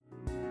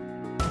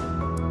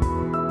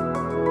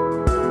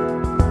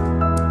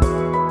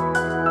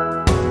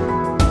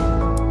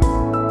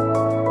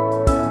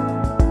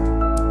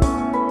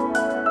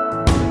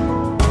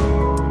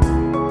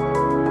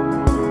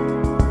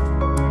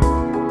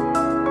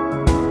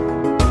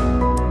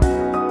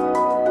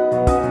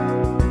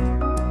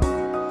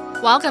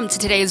Welcome to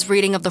today's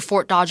reading of the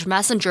Fort Dodge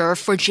Messenger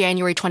for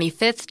January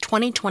 25th,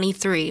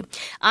 2023.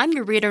 I'm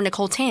your reader,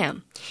 Nicole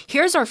Tam.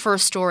 Here's our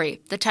first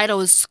story. The title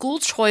is School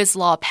Choice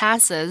Law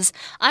Passes,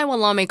 Iowa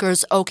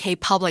Lawmakers OK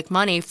Public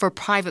Money for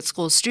Private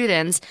School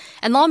Students,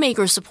 and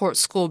Lawmakers Support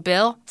School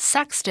Bill,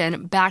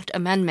 Sexton-backed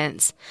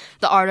amendments.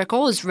 The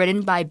article is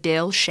written by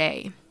Bill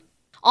Shea.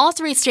 All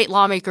three state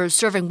lawmakers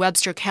serving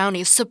Webster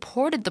County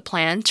supported the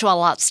plan to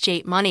allow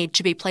state money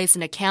to be placed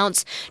in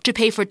accounts to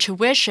pay for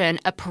tuition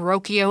at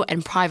parochial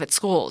and private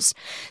schools.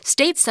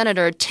 State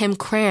Senator Tim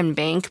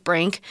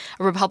Cranbrink,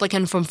 a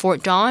Republican from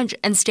Fort Dodge,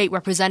 and State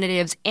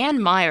Representatives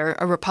Ann Meyer,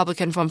 a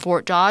Republican from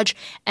Fort Dodge,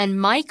 and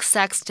Mike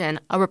Sexton,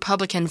 a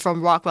Republican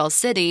from Rockwell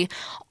City,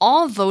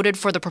 all voted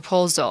for the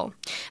proposal.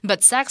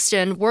 But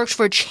Sexton worked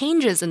for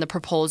changes in the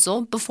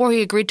proposal before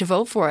he agreed to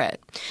vote for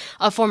it.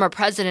 A former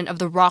president of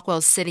the Rockwell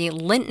City,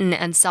 Linton,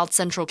 and South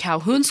Central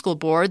Calhoun school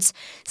boards,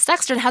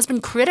 Sexton has been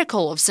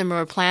critical of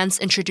similar plans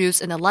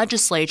introduced in the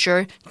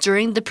legislature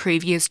during the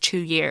previous 2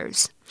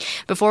 years.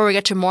 Before we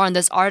get to more on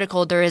this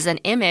article, there is an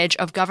image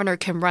of Governor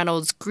Kim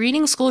Reynolds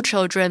greeting school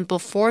children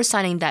before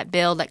signing that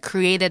bill that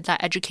created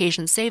that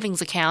education savings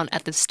account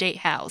at the State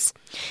House.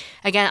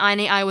 Again,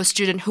 any Iowa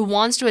student who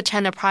wants to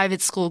attend a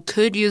private school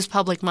could use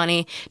public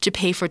money to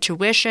pay for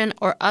tuition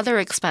or other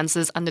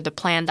expenses under the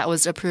plan that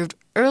was approved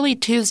early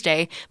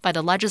Tuesday by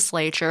the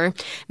legislature,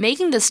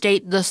 making the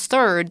state the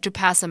third to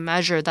pass a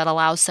measure that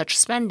allows such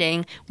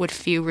spending with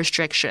few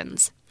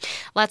restrictions.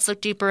 Let's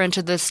look deeper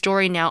into this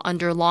story now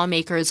under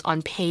lawmakers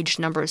on page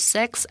number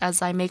 6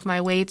 as I make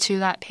my way to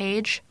that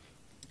page.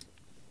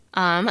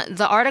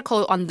 The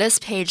article on this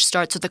page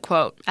starts with a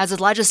quote. As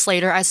a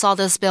legislator, I saw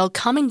this bill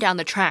coming down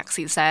the tracks,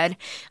 he said.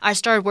 I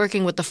started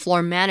working with the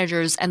floor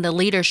managers and the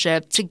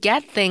leadership to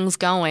get things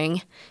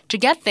going, to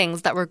get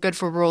things that were good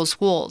for rural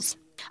schools.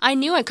 I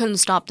knew I couldn't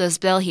stop this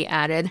bill, he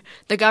added.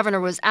 The governor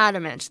was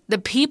adamant. The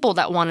people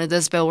that wanted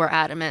this bill were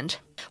adamant.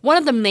 One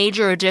of the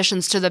major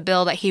additions to the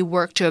bill that he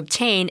worked to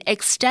obtain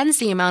extends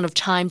the amount of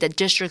time that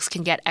districts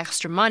can get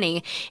extra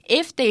money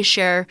if they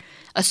share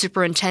a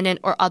superintendent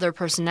or other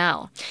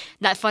personnel.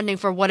 That funding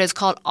for what is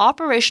called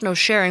operational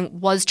sharing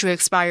was to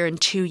expire in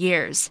 2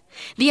 years.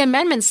 The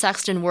amendment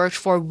Sexton worked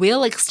for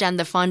will extend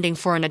the funding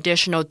for an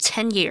additional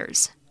 10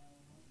 years.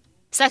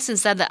 Sexton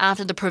said that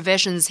after the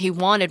provisions he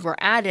wanted were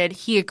added,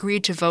 he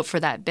agreed to vote for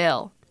that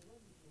bill.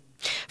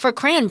 For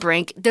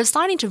Cranbrink,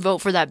 deciding to vote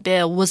for that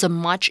bill was a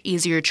much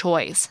easier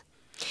choice.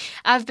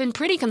 I've been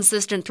pretty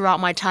consistent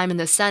throughout my time in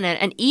the Senate,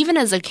 and even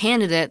as a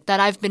candidate, that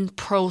I've been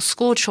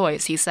pro-school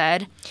choice, he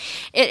said.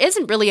 It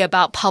isn't really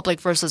about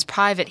public versus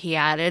private, he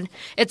added.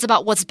 It's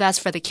about what's best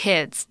for the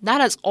kids.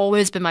 That has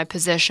always been my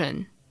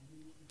position.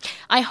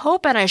 I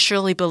hope and I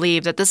surely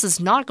believe that this is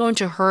not going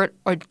to hurt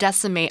or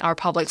decimate our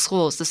public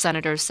schools, the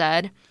senator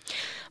said.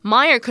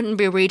 Meyer couldn't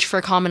be reached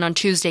for comment on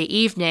Tuesday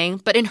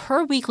evening, but in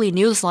her weekly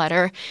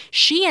newsletter,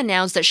 she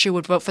announced that she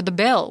would vote for the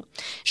bill.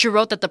 She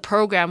wrote that the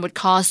program would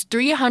cost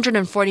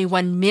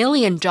 $341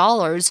 million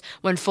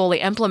when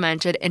fully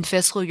implemented in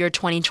fiscal year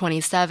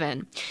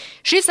 2027.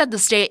 She said the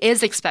state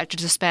is expected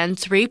to spend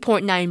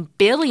 $3.9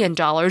 billion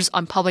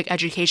on public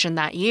education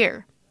that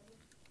year.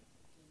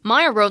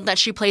 Meyer wrote that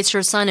she placed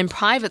her son in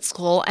private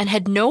school and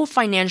had no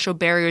financial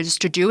barriers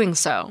to doing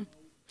so.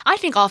 I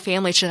think all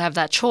families should have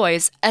that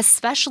choice,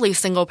 especially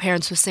single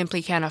parents who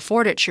simply can't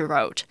afford it, she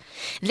wrote.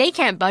 They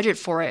can't budget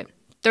for it.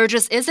 There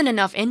just isn't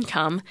enough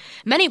income.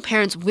 Many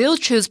parents will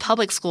choose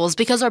public schools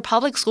because our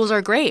public schools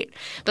are great,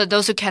 but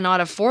those who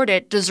cannot afford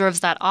it deserves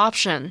that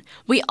option.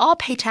 We all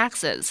pay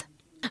taxes.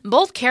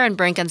 Both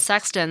Cranbrink and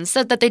Sexton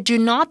said that they do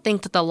not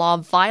think that the law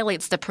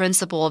violates the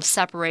principle of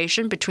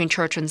separation between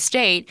church and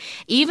state,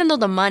 even though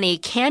the money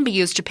can be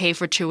used to pay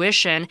for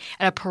tuition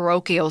at a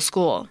parochial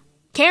school.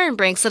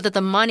 Cranbrink said that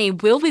the money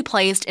will be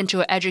placed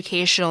into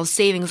educational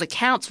savings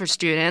accounts for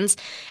students,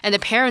 and the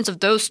parents of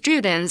those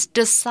students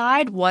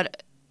decide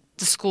what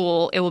the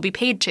school it will be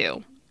paid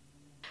to.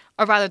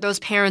 Or rather, those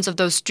parents of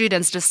those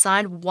students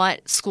decide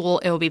what school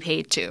it will be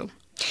paid to.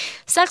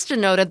 Sexton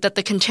noted that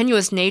the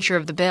continuous nature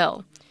of the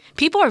bill.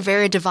 People are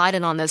very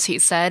divided on this, he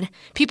said.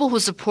 People who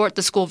support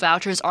the school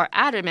vouchers are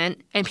adamant,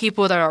 and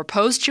people that are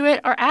opposed to it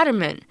are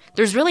adamant.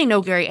 There's really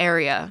no gray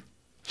area.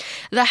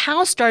 The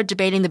House started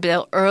debating the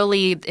bill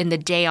early in the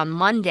day on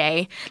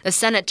Monday. The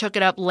Senate took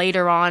it up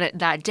later on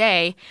that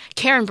day.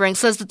 Cranbrink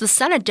says that the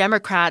Senate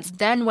Democrats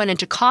then went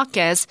into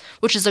caucus,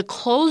 which is a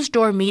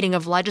closed-door meeting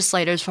of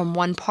legislators from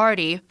one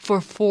party, for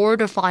 4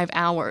 to 5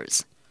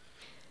 hours.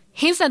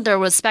 He said there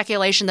was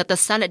speculation that the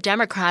Senate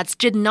Democrats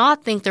did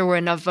not think there were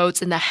enough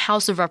votes in the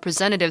House of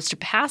Representatives to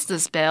pass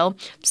this bill,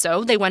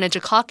 so they went into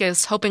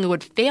caucus hoping it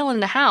would fail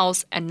in the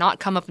House and not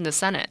come up in the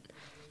Senate.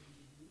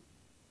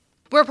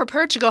 We're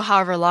prepared to go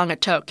however long it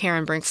took,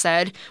 Cranbrink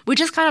said. We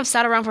just kind of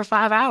sat around for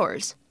 5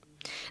 hours.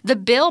 The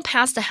bill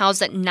passed the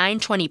House at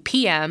 9:20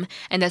 p.m.,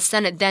 and the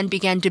Senate then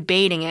began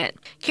debating it.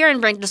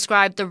 Cranbrink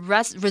described the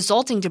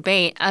resulting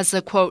debate as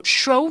the, quote,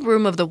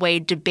 showroom of the way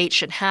debate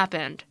should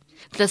happen.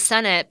 The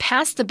Senate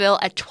passed the bill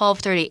at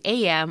 12:30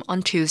 a.m.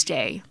 on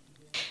Tuesday.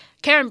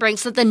 Karen Brink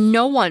said that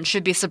no one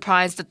should be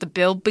surprised that the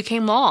bill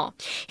became law.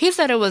 He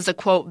said it was a,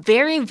 quote,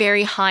 very,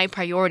 very high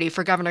priority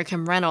for Governor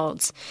Kim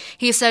Reynolds.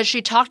 He says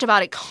she talked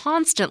about it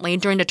constantly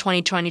during the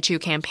 2022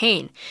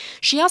 campaign.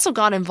 She also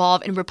got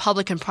involved in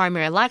Republican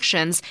primary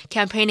elections,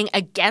 campaigning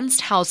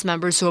against House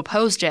members who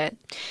opposed it.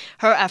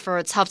 Her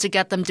efforts helped to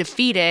get them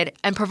defeated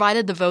and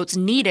provided the votes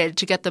needed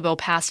to get the bill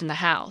passed in the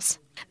House.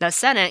 The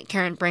Senate,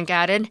 Karen Brink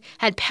added,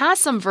 had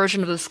passed some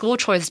version of the school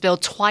choice bill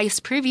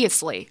twice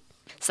previously.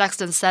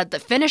 Sexton said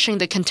that finishing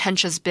the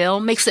contentious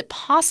bill makes it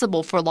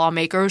possible for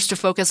lawmakers to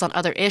focus on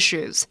other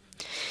issues.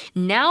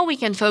 Now we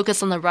can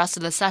focus on the rest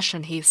of the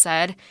session, he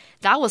said.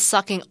 That was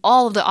sucking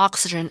all of the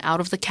oxygen out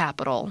of the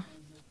Capitol.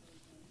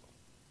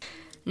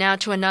 Now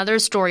to another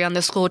story on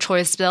the school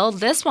choice bill,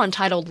 this one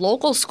titled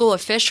Local School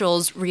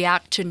Officials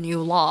React to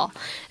New Law.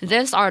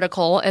 This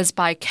article is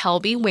by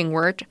Kelby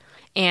Wingward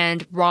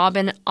and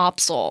Robin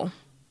Opsel.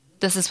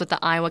 This is with the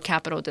Iowa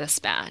Capitol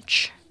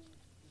Dispatch.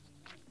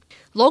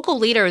 Local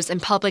leaders in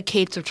public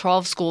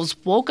K-12 schools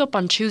woke up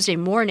on Tuesday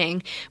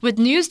morning with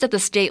news that the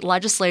state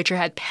legislature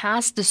had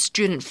passed the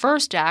Student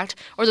First Act,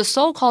 or the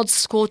so-called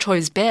school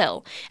choice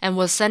bill, and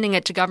was sending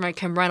it to Governor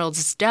Kim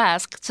Reynolds'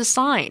 desk to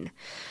sign.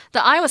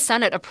 The Iowa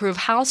Senate approved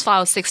House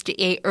File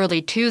 68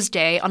 early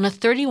Tuesday on a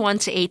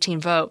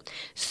 31-18 vote.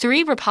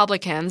 3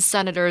 Republicans,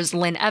 Senators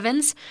Lynn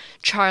Evans,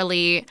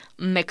 Charlie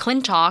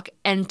McClintock,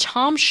 and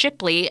Tom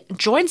Shipley,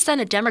 joined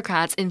Senate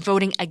Democrats in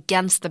voting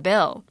against the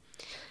bill.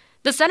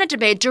 The Senate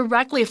debate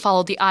directly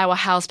followed the Iowa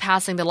House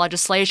passing the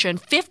legislation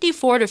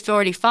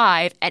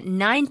 54-45 at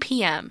 9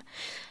 p.m.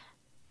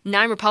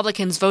 9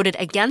 Republicans voted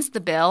against the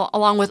bill,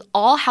 along with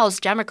all House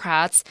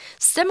Democrats.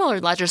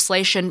 Similar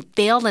legislation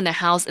failed in the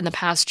House in the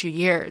past 2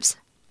 years.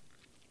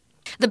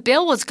 The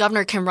bill was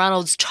Governor Kim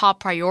Reynolds' top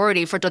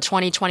priority for the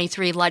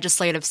 2023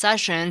 legislative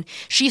session.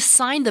 She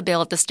signed the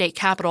bill at the state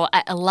capitol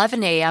at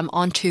 11 a.m.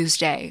 on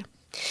Tuesday.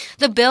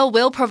 The bill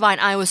will provide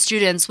Iowa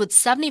students with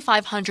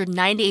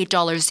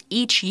 $7,598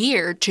 each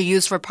year to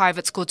use for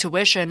private school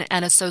tuition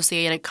and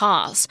associated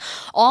costs.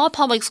 All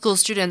public school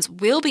students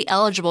will be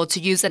eligible to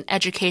use an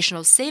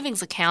educational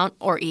savings account,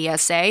 or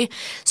ESA,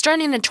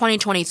 starting the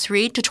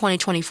 2023 to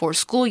 2024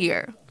 school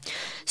year.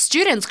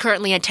 Students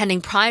currently attending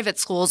private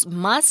schools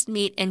must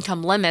meet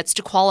income limits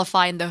to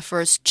qualify in the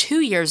first 2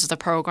 years of the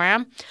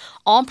program.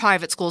 All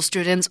private school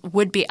students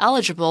would be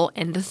eligible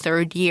in the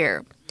third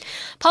year.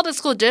 Public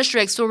school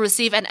districts will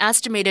receive an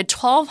estimated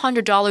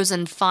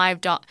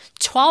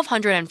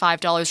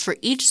 $1,205 for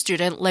each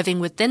student living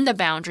within the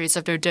boundaries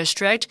of their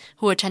district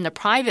who attend a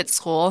private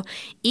school,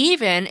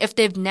 even if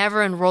they've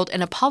never enrolled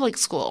in a public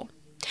school.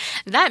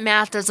 That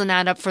math doesn't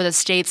add up for the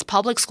state's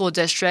public school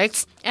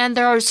districts, and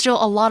there are still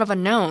a lot of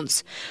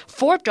unknowns.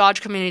 Fort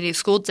Dodge Community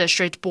School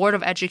District Board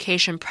of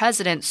Education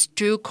President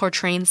Stu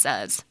Cortrain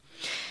says.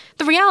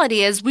 The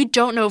reality is we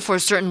don't know for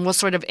certain what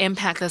sort of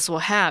impact this will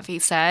have, he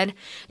said.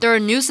 There are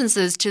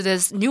nuances to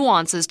this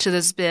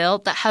bill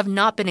that have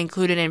not been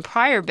included in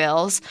prior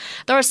bills.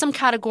 There are some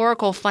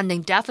categorical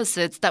funding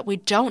deficits that we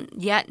don't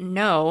yet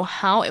know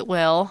how it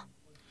will.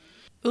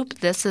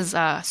 This is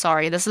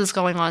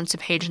going on to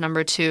page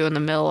number 2 in the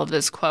middle of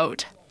this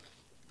quote.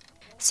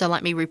 So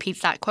let me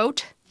repeat that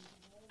quote.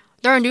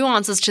 There are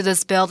nuances to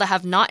this bill that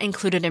have not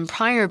included in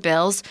prior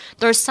bills.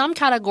 There are some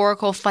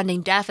categorical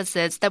funding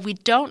deficits that we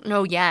don't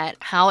know yet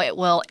how it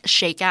will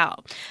shake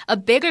out. A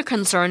bigger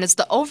concern is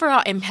the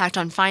overall impact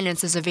on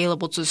finances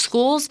available to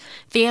schools,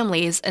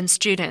 families, and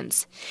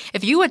students.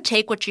 If you would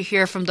take what you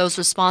hear from those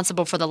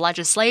responsible for the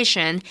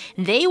legislation,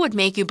 they would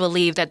make you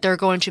believe that they're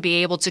going to be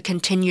able to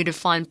continue to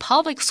fund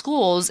public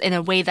schools in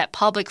a way that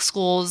public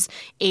schools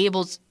I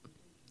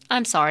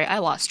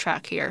lost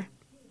track here.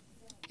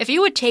 If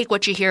you would take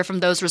what you hear from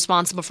those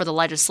responsible for the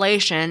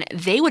legislation,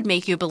 they would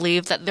make you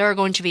believe that they're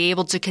going to be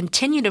able to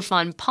continue to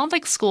fund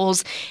public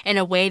schools in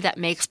a way that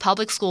makes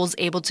public schools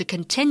able to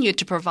continue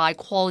to provide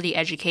quality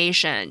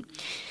education.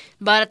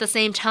 But at the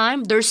same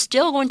time, they're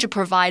still going to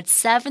provide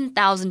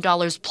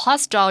 $7,000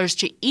 plus dollars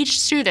to each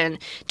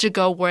student to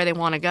go where they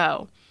want to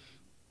go.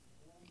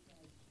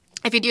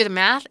 If you do the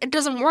math, it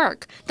doesn't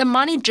work. The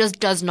money just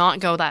does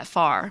not go that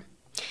far.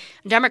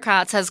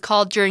 Democrats has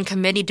called during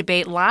committee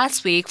debate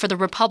last week for the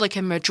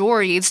Republican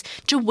majorities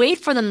to wait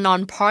for the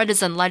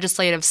nonpartisan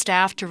legislative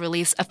staff to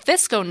release a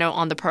fiscal note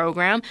on the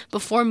program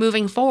before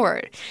moving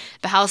forward.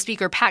 The House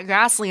Speaker Pat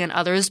Grassley and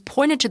others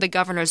pointed to the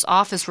governor's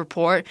office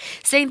report,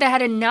 saying they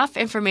had enough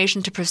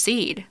information to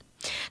proceed.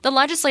 The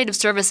Legislative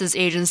Services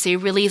Agency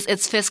released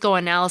its fiscal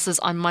analysis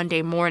on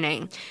Monday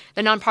morning.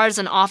 The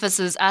nonpartisan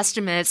office's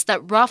estimates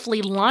that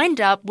roughly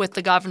lined up with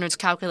the governor's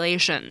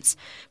calculations.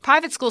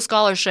 Private school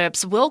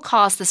scholarships will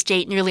cost the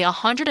state nearly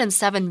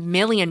 $107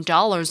 million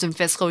in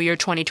fiscal year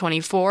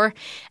 2024,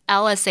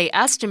 LSA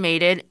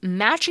estimated,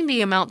 matching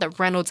the amount that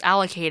Reynolds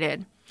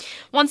allocated.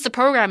 Once the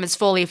program is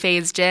fully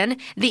phased in,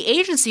 the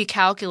agency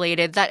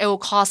calculated that it will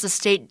cost the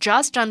state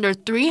just under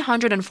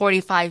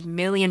 $345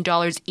 million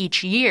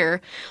each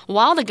year,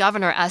 while the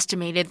governor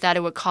estimated that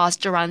it would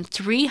cost around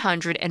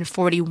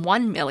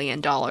 $341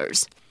 million.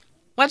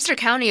 Webster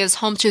County is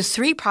home to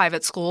 3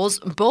 private schools.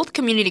 Both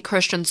Community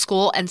Christian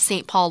School and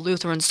St. Paul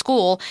Lutheran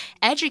School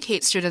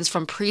educate students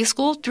from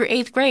preschool through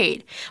 8th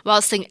grade,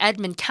 while St.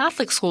 Edmund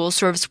Catholic School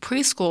serves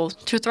preschool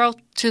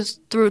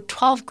through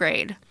 12th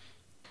grade.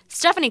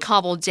 Stephanie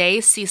Cobble-Day,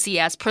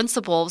 CCS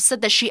principal,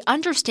 said that she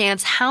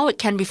understands how it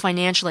can be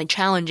financially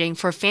challenging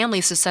for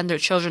families to send their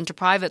children to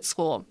private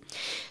school.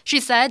 She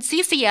said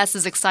CCS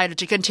is excited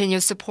to continue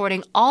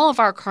supporting all of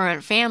our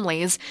current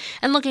families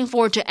and looking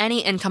forward to any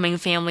incoming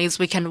families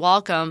we can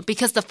welcome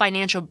because the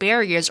financial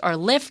barriers are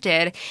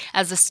lifted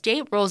as the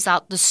state rolls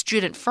out the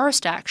Student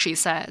First Act, she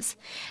says.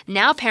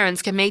 Now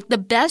parents can make the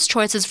best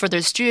choices for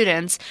their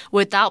students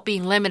without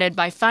being limited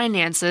by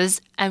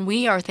finances, and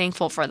we are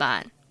thankful for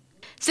that.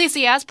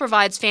 CCS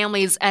provides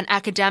families an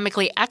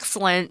academically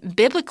excellent,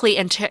 biblically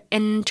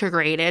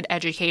integrated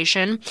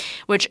education,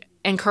 which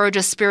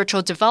encourages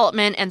spiritual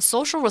development and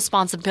social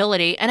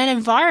responsibility and an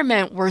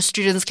environment where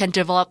students can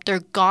develop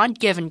their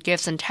God-given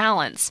gifts and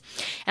talents.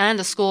 And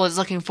the school is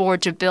looking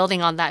forward to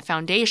building on that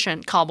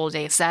foundation,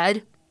 Cobble-Day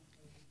said.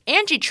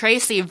 Angie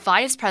Tracy,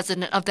 vice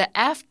president of the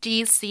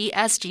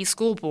FDCSD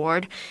School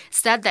Board,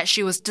 said that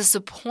she was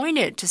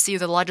disappointed to see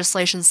the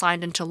legislation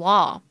signed into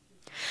law.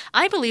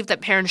 I believe that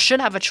parents should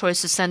have a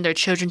choice to send their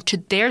children to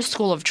their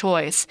school of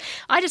choice.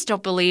 I just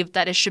don't believe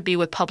that it should be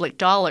with public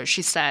dollars,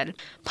 she said.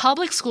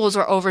 Public schools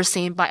are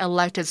overseen by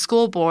elected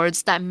school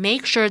boards that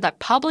make sure that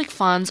public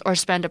funds are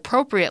spent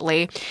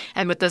appropriately,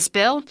 and with this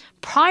bill,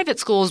 private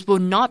schools will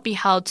not be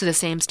held to the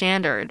same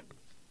standard.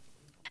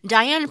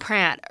 Diane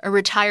Pratt, a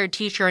retired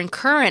teacher and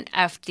current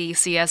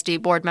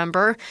FDCSD board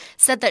member,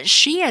 said that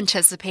she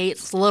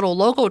anticipates little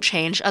local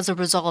change as a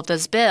result of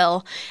this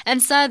bill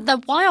and said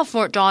that while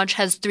Fort Dodge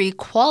has 3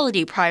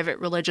 quality private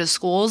religious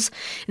schools,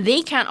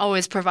 they can't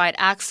always provide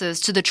access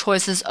to the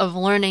choices of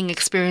learning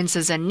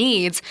experiences and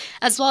needs,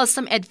 as well as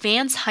some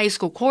advanced high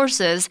school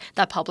courses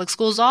that public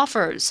schools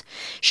offers.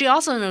 She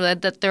also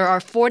noted that there are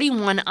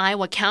 41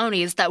 Iowa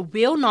counties that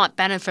will not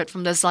benefit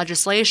from this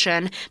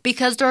legislation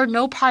because there are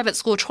no private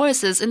school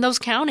choices in those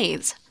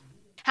counties.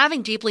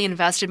 Having deeply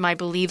invested my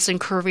beliefs and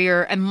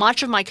career and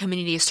much of my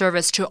community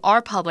service to our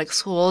public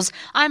schools,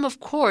 I'm of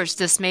course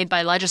dismayed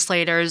by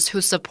legislators who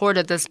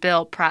supported this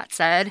bill, Pratt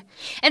said.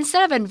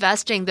 Instead of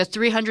investing the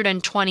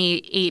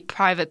 328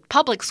 private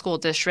public school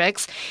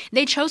districts,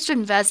 they chose to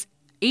invest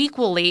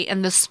equally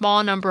in the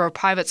small number of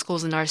private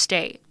schools in our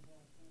state.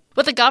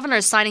 With the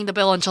governor signing the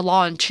bill into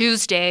law on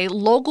Tuesday,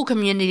 local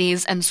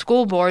communities and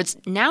school boards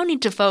now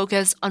need to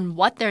focus on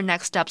what their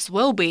next steps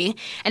will be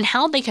and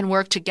how they can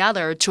work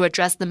together to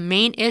address the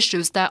main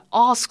issues that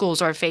all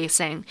schools are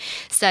facing,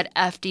 said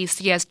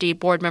FDCSD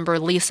board member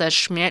Lisa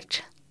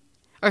Shimkat.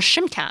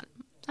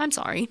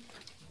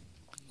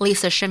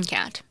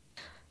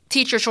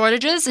 Teacher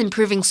shortages,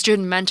 improving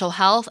student mental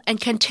health, and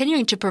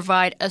continuing to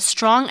provide a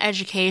strong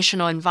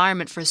educational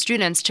environment for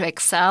students to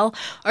excel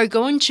are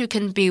going to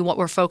be what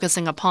we're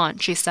focusing upon,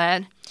 she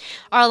said.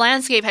 Our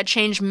landscape had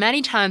changed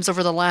many times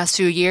over the last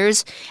few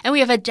years, and we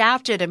have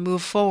adapted and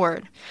moved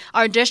forward.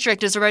 Our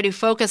district is already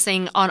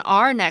focusing on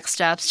our next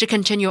steps to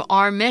continue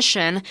our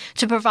mission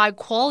to provide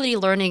quality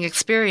learning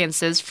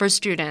experiences for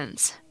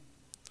students.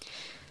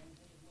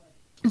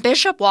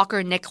 Bishop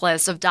Walker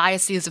Nicholas of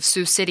Diocese of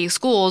Sioux City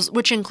Schools,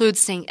 which includes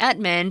St.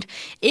 Edmund,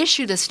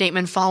 issued a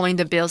statement following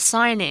the bill's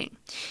signing,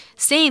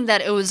 saying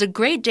that it was a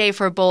great day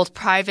for both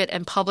private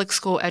and public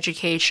school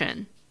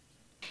education.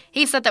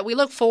 He said that we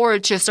look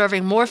forward to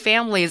serving more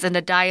families in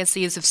the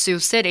Diocese of Sioux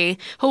City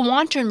who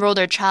want to enroll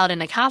their child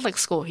in a Catholic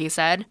school, he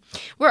said.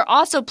 We're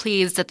also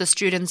pleased that the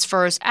Students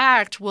First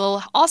Act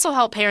will also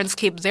help parents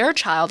keep their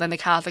child in the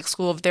Catholic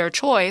school of their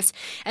choice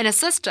and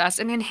assist us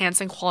in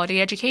enhancing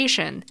quality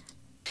education.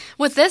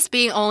 With this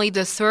being only the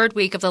 3rd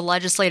week of the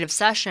legislative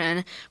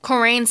session,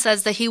 Corain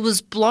says that he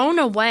was blown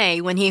away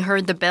when he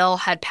heard the bill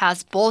had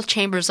passed both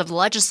chambers of the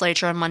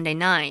legislature on Monday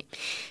night.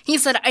 He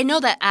said, I know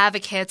that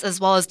advocates as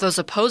well as those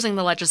opposing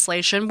the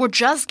legislation were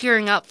just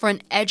gearing up for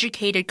an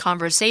educated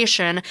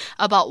conversation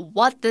about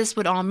what this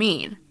would all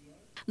mean.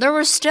 There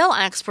were still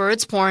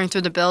experts pouring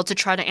through the bill to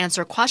try to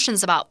answer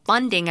questions about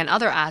funding and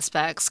other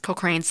aspects,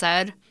 Cochrane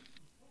said.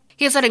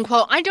 He said, in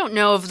quote, I don't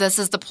know if this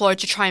is the ploy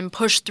to try and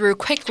push through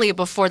quickly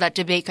before that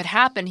debate could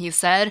happen, he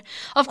said.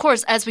 Of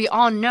course, as we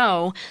all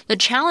know, the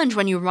challenge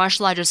when you rush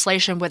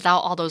legislation without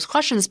all those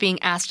questions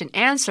being asked and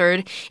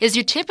answered is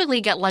you typically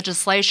get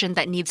legislation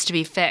that needs to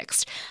be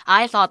fixed.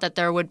 I thought that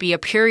there would be a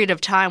period of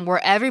time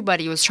where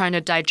everybody was trying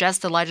to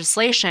digest the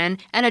legislation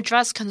and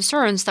address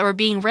concerns that were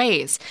being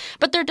raised,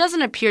 but there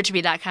doesn't appear to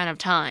be that kind of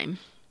time.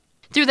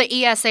 Though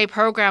the ESA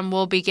program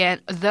will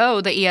begin the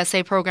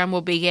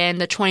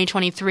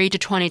 2023 to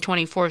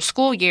 2024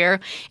 school year,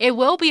 it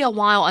will be a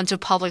while until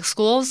public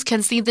schools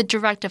can see the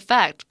direct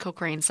effect,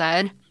 Cochrane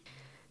said.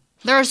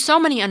 There are so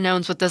many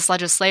unknowns with this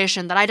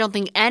legislation that I don't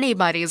think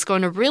anybody is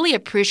going to really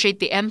appreciate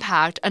the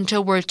impact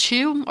until we're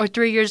 2 or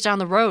 3 years down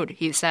the road,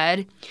 he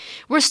said.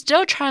 We're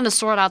still trying to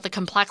sort out the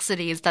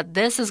complexities that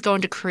this is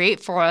going to create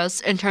for us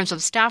in terms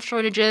of staff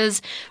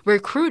shortages,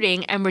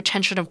 recruiting, and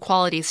retention of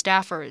quality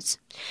staffers.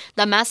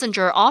 The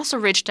messenger also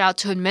reached out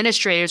to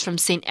administrators from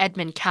St.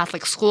 Edmund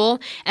Catholic School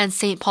and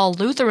St. Paul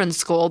Lutheran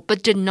School,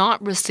 but did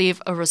not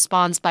receive a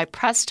response by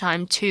press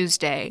time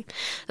Tuesday.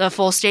 The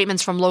full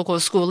statements from local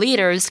school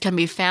leaders can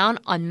be found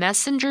on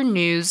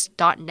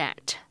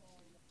messengernews.net.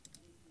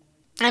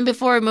 And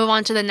before we move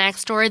on to the next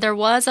story, there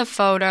was a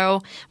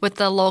photo with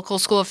the local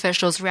school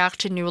officials react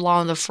to new law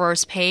on the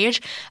first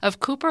page of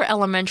Cooper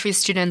Elementary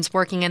students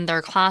working in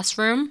their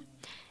classroom.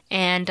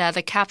 And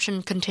the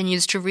caption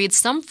continues to read,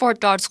 some Fort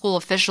Dodge school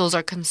officials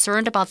are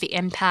concerned about the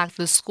impact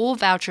the school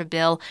voucher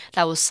bill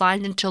that was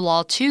signed into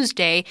law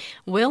Tuesday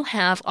will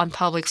have on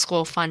public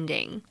school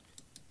funding.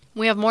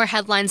 We have more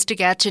headlines to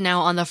get to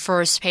now on the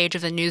first page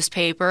of the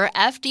newspaper.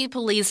 FD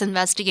police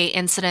investigate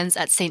incidents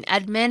at St.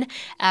 Edmund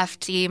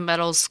FD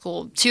Middle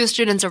School. 2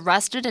 students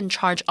arrested and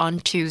charged on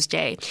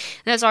Tuesday.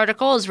 This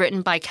article is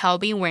written by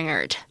Kelby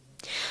Wingard.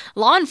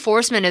 Law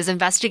enforcement is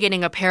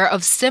investigating a pair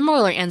of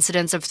similar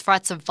incidents of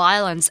threats of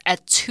violence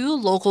at 2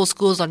 local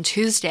schools on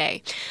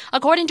Tuesday.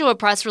 According to a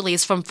press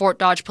release from Fort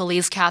Dodge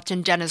Police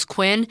Captain Dennis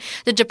Quinn,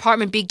 the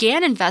department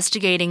began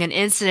investigating an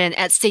incident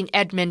at St.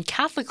 Edmund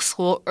Catholic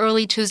School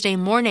early Tuesday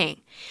morning.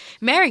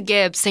 Mary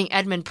Gibbs, St.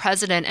 Edmund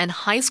president and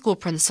high school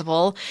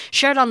principal,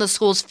 shared on the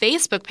school's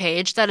Facebook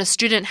page that a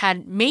student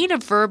had made a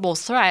verbal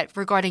threat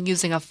regarding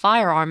using a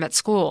firearm at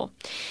school.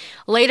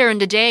 Later in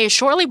the day,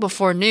 shortly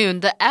before noon,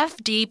 the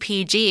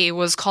FDPD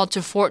was called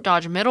to Fort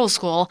Dodge Middle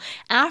School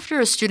after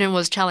a student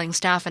was telling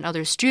staff and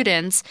other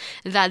students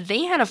that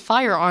they had a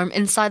firearm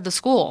inside the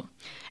school.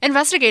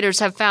 Investigators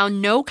have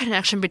found no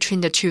connection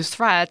between the 2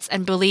 threats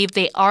and believe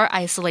they are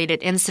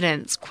isolated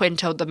incidents, Quinn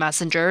told the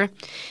messenger.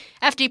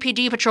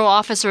 FDPD patrol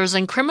officers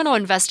and Criminal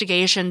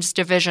Investigations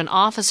Division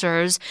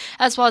officers,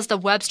 as well as the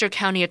Webster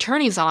County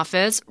Attorney's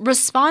Office,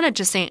 responded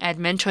to St.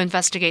 Edmund to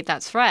investigate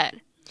that threat.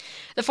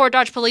 The Fort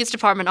Dodge Police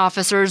Department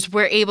officers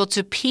were able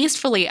to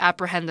peacefully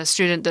apprehend the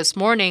student this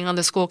morning on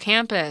the school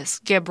campus,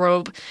 Gibb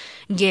wrote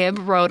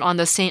on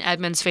the St.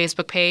 Edmund's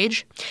Facebook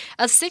page.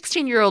 A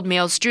 16-year-old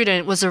male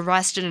student was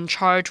arrested and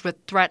charged with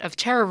threat of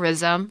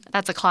terrorism,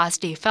 that's a Class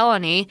D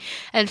felony,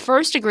 and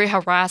first-degree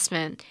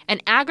harassment,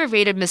 an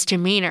aggravated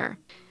misdemeanor.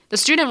 The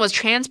student was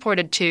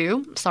transported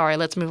to,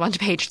 let's move on to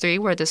page 3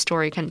 where the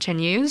story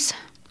continues.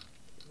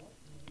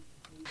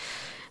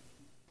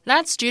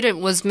 That student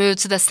was moved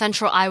to the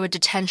Central Iowa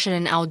Detention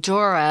in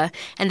Eldora,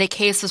 and the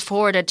case was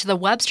forwarded to the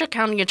Webster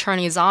County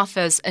Attorney's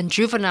Office and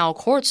Juvenile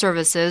Court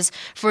Services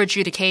for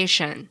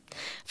adjudication.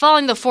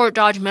 Following the Fort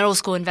Dodge Middle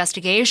School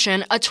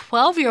investigation, a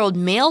 12-year-old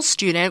male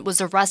student was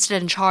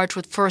arrested and charged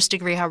with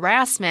first-degree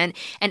harassment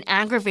and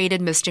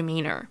aggravated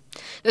misdemeanor.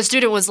 The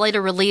student was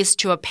later released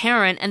to a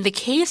parent, and the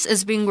case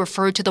is being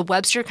referred to the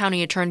Webster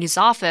County Attorney's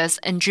Office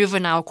and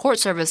Juvenile Court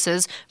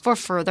Services for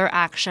further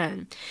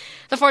action.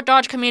 The Fort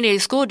Dodge Community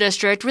School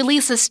District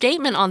released a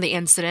statement on the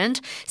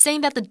incident,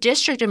 saying that the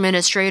district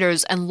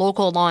administrators and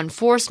local law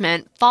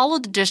enforcement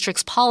followed the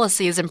district's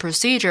policies and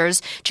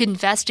procedures to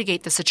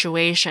investigate the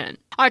situation.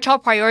 Our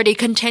top priority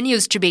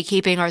continues to be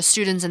keeping our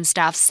students and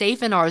staff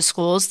safe in our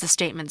schools, the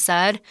statement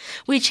said.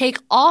 We take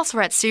all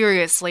threats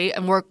seriously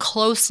and work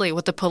closely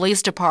with the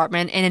police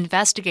department in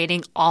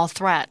investigating all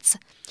threats.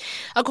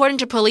 According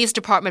to police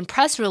department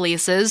press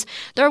releases,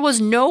 there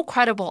was no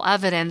credible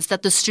evidence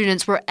that the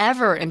students were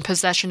ever in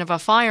possession of a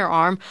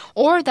firearm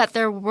or that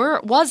there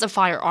was a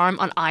firearm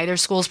on either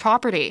school's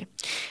property.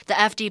 The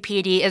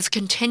FDPD is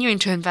continuing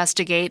to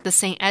investigate the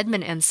St.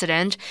 Edmund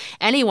incident.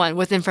 Anyone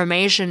with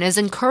information is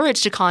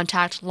encouraged to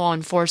contact law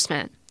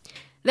enforcement.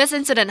 This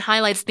incident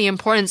highlights the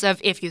importance of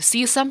if you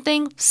see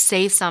something,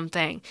 say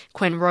something,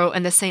 Quinn wrote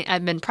in the St.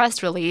 Edmund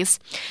press release.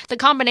 The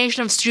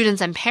combination of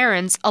students and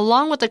parents,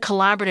 along with the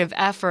collaborative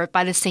effort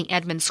by the St.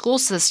 Edmund school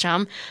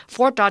system,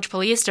 Fort Dodge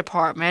Police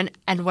Department,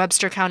 and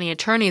Webster County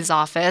Attorney's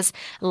Office,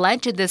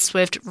 led to this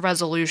swift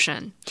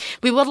resolution.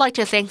 We would like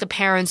to thank the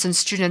parents and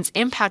students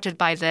impacted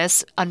by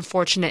this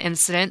unfortunate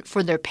incident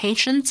for their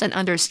patience and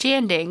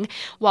understanding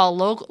while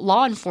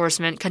law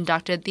enforcement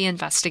conducted the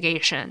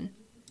investigation.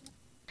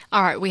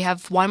 All right, we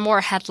have one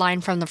more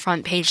headline from the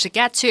front page to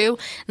get to.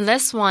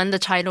 This one, the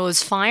title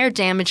is Fire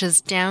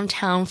Damages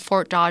Downtown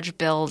Fort Dodge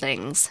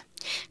Buildings.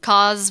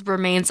 Cause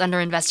remains under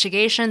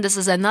investigation. This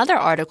is another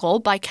article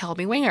by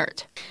Kelby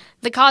Wingard.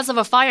 The cause of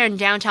a fire in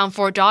downtown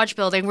Fort Dodge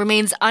building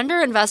remains under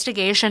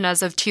investigation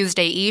as of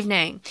Tuesday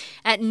evening.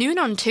 At noon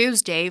on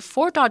Tuesday,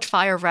 Fort Dodge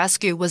Fire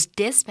Rescue was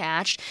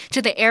dispatched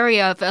to the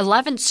area of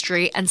 11th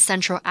Street and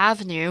Central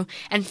Avenue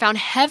and found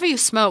heavy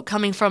smoke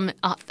coming from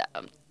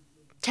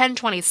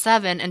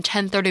 1027 and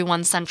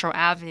 1031 Central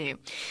Avenue.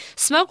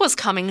 Smoke was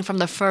coming from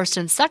the first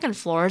and second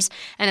floors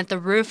and at the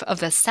roof of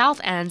the south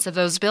ends of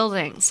those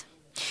buildings.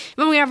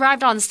 When we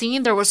arrived on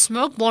scene, there was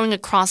smoke blowing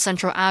across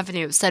Central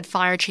Avenue, said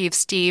Fire Chief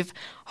Steve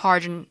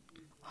Hardenritter.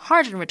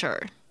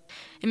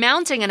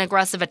 Mounting an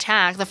aggressive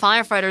attack, the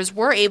firefighters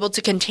were able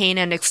to contain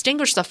and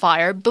extinguish the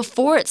fire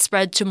before it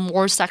spread to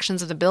more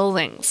sections of the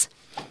buildings.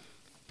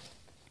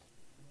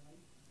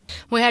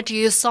 We had to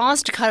use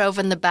saws to cut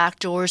open the back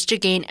doors to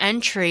gain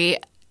entry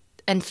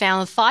and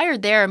found fire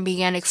there and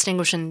began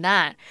extinguishing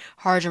that,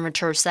 Harjan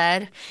Ratur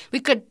said. We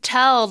could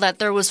tell that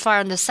there was fire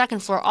on the second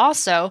floor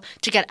also.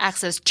 To get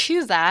access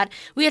to that,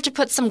 we had to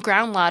put some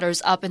ground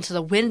ladders up into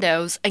the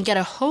windows and get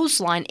a hose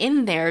line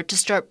in there to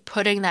start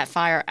putting that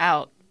fire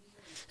out.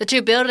 The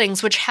two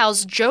buildings, which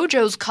house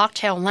JoJo's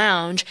Cocktail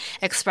Lounge,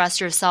 Express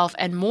Yourself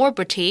and More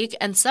Boutique,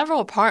 and several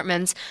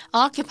apartments,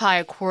 occupy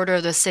a quarter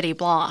of the city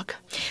block.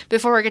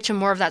 Before we get to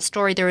more of that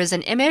story, there is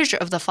an image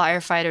of the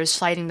firefighters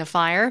fighting the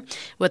fire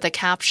with the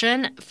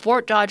caption,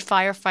 Fort Dodge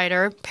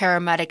firefighter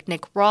paramedic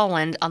Nick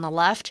Rowland on the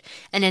left,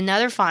 and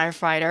another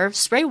firefighter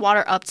sprayed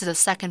water up to the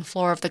second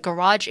floor of the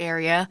garage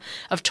area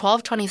of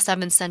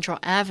 1227 Central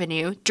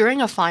Avenue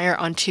during a fire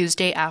on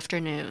Tuesday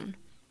afternoon.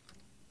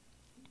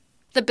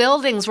 The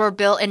buildings were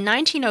built in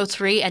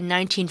 1903 and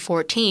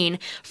 1914.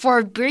 For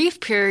a brief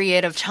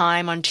period of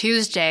time on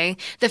Tuesday,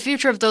 the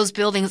future of those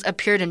buildings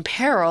appeared in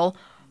peril,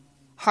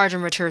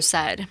 Harjan Ratur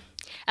said.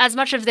 As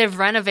much as they've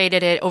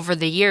renovated it over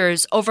the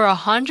years, over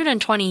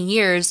 120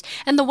 years,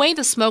 and the way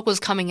the smoke was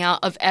coming out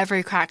of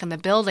every crack in the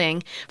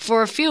building,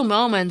 for a few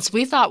moments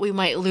we thought we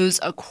might lose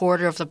a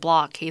quarter of the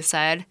block, he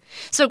said.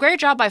 So great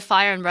job by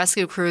fire and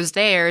rescue crews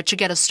there to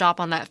get a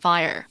stop on that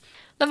fire.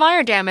 The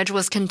fire damage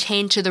was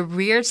contained to the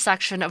rear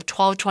section of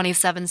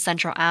 1227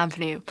 Central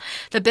Avenue.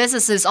 The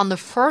businesses on the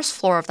first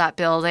floor of that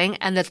building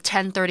and the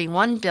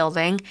 1031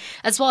 building,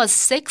 as well as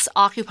 6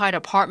 occupied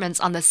apartments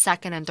on the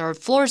second and third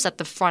floors at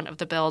the front of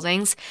the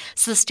buildings,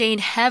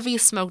 sustained heavy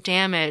smoke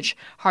damage,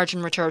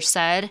 Harjan Ratur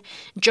said.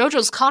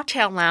 JoJo's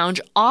Cocktail Lounge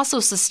also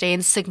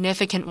sustained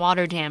significant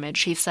water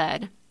damage, he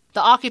said.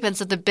 The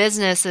occupants of the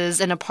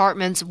businesses and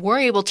apartments were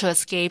able to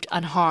escape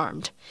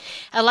unharmed.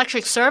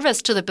 Electric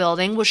service to the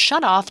building was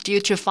shut off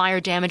due to fire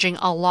damaging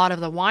a lot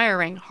of the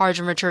wiring,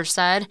 Harjan Ratur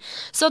said,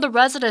 so the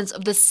residents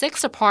of the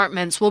 6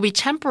 apartments will be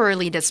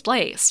temporarily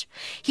displaced.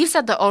 He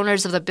said the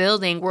owners of the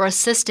building were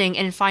assisting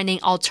in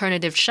finding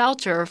alternative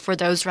shelter for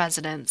those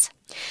residents.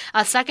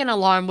 A second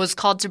alarm was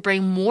called to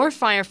bring more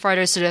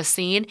firefighters to the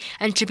scene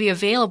and to be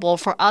available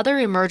for other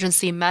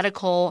emergency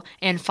medical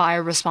and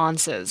fire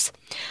responses.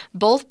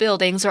 Both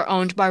buildings are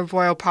owned by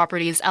Royal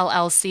Properties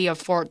LLC of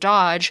Fort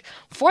Dodge.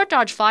 Fort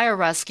Dodge Fire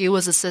Rescue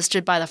was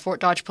assisted by the Fort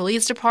Dodge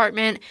Police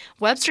Department,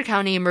 Webster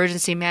County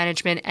Emergency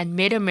Management, and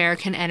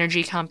Mid-American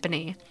Energy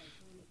Company.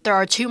 There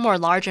are 2 more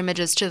large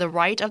images to the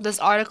right of this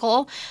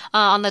article.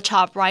 On the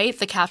top right,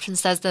 the caption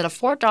says that a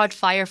Fort Dodge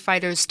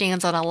firefighter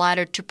stands on a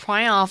ladder to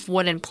pry off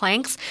wooden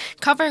planks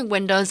covering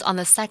windows on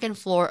the second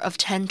floor of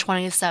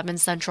 1027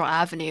 Central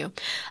Avenue.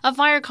 A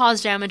fire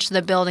caused damage to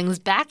the building's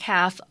back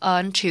half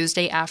on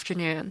Tuesday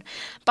afternoon.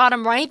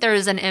 Bottom right, there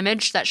is an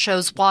image that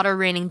shows water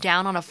raining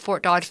down on a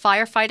Fort Dodge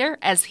firefighter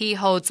as he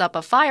holds up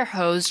a fire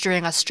hose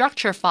during a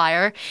structure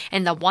fire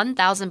in the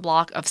 1000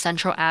 block of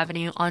Central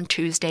Avenue on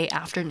Tuesday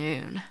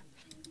afternoon.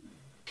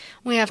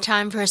 We have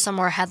time for some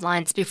more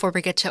headlines before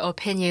we get to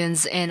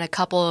opinions in a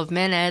couple of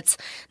minutes.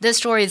 This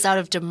story is out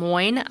of Des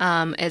Moines.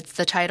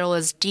 The title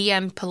is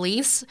DM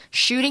Police.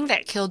 Shooting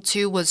that killed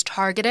 2 was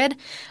targeted.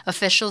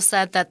 Officials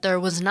said that there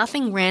was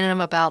nothing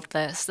random about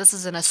this. This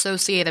is an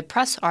Associated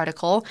Press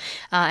article,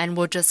 and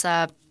we'll just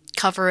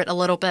cover it a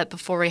little bit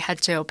before we head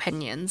to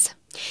opinions.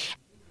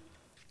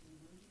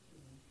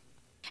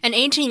 An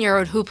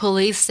 18-year-old who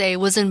police say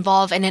was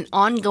involved in an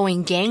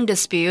ongoing gang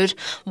dispute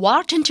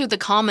walked into the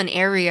common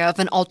area of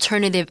an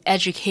alternative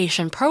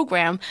education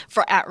program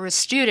for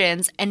at-risk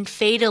students and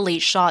fatally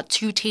shot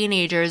 2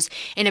 teenagers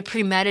in a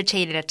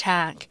premeditated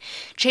attack,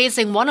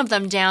 chasing one of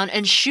them down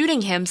and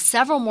shooting him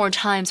several more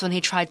times when he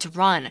tried to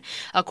run,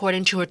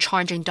 according to a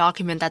charging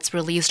document that's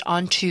released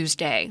on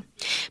Tuesday.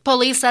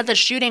 Police said the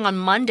shooting on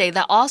Monday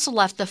that also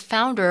left the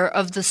founder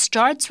of the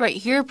Starts Right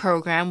Here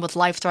program with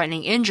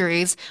life-threatening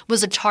injuries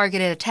was a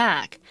targeted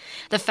attack.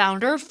 The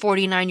founder,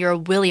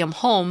 49-year-old William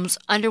Holmes,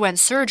 underwent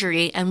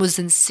surgery and was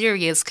in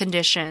serious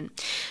condition.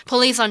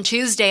 Police on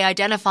Tuesday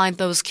identified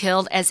those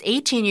killed as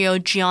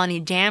 18-year-old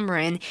Gianni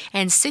Dameron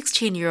and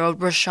 16-year-old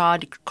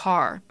Rashad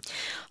Carr.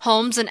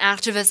 Holmes, an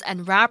activist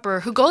and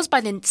rapper who goes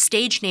by the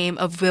stage name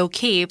of Will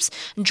Keeps,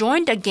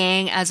 joined a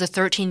gang as a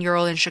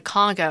 13-year-old in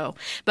Chicago,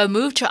 but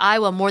moved to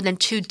Iowa more than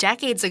 2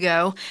 decades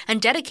ago and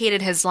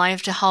dedicated his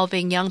life to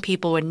helping young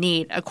people in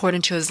need,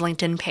 according to his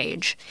LinkedIn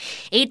page.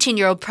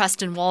 18-year-old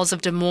Preston Walls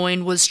of Des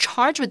Moines was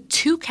charged with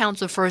 2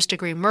 counts of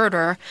first-degree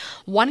murder,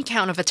 1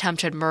 count of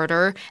attempted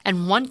murder,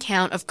 and 1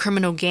 count of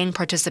criminal gang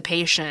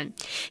participation.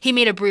 He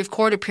made a brief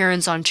court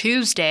appearance on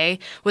Tuesday,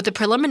 with the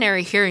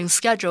preliminary hearing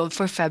scheduled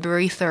for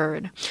February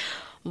 3rd.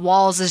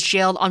 Walls is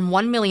jailed on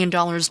 $1 million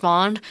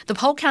bond. The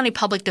Polk County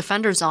Public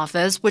Defender's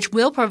Office, which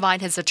will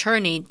provide his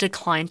attorney,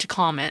 declined to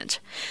comment.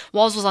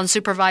 Walls was on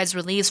supervised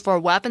release for a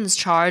weapons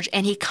charge,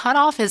 and he cut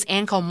off his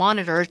ankle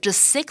monitor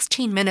just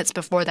 16 minutes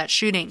before that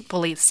shooting,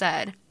 police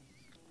said.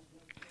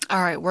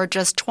 All right, we're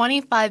just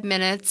 25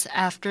 minutes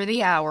after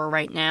the hour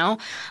right now.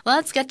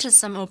 Let's get to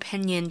some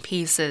opinion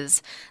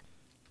pieces.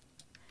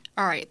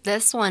 All right,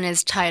 this one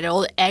is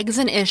titled, Eggs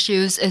and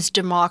Issues is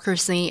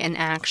Democracy in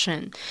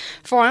Action.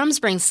 Forums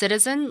bring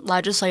citizen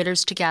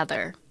legislators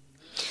together.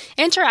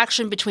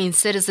 Interaction between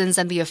citizens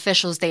and the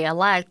officials they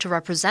elect to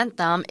represent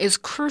them is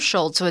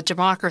crucial to a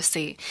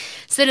democracy.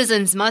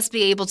 Citizens must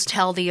be able to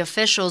tell the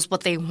officials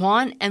what they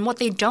want and what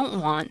they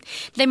don't want.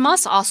 They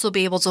must also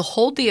be able to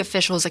hold the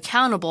officials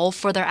accountable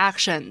for their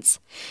actions.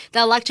 The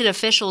elected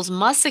officials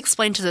must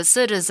explain to the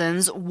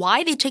citizens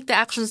why they take the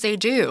actions they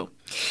do.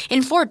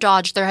 In Fort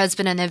Dodge, there has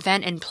been an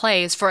event in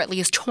place for at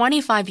least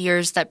 25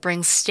 years that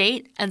brings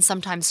state and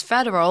sometimes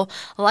federal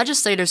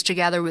legislators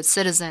together with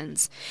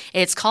citizens.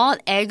 It's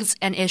called Eggs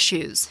and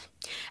Issues.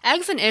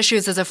 Eggs and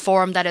Issues is a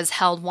forum that is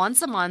held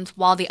once a month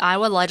while the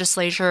Iowa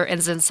legislature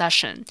is in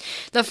session.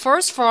 The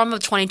first forum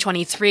of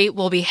 2023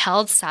 will be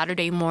held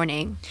Saturday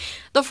morning.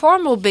 The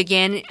forum will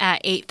begin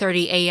at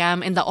 8:30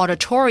 a.m. in the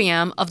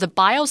auditorium of the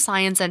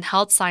Bioscience and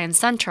Health Science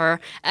Center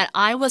at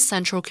Iowa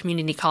Central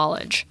Community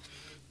College.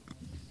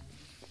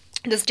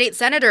 The state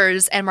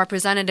senators and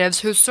representatives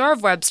who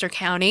serve Webster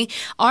County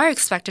are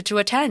expected to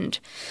attend.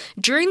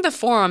 During the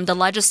forum, the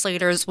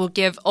legislators will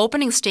give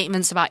opening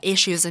statements about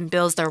issues and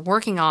bills they're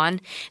working on.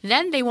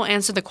 Then they will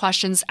answer the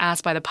questions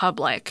asked by the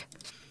public.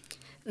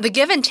 The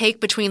give and take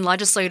between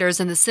legislators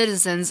and the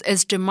citizens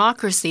is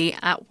democracy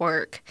at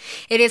work.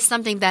 It is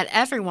something that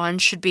everyone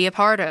should be a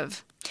part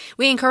of.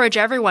 We encourage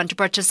everyone to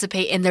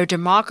participate in their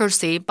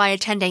democracy by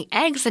attending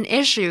Eggs and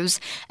Issues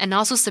and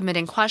also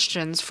submitting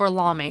questions for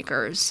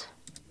lawmakers.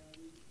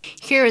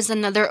 Here is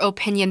another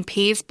opinion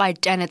piece by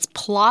Dennis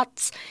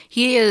Plotz.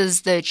 He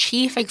is the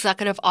Chief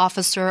Executive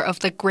Officer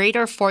of the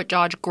Greater Fort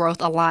Dodge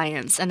Growth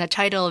Alliance, and the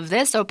title of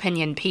this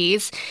opinion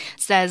piece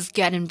says,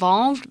 "Get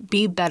involved,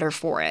 be better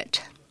for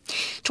it."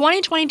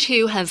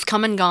 2022 has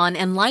come and gone,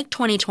 and like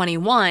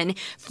 2021,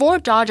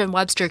 Fort Dodge and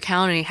Webster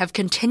County have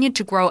continued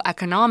to grow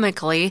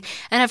economically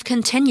and have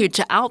continued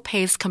to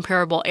outpace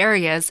comparable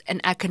areas in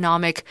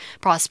economic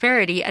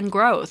prosperity and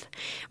growth.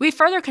 We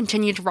further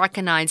continue to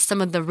recognize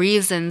some of the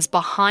reasons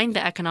behind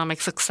the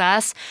economic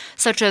success,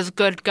 such as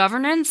good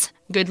governance,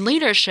 good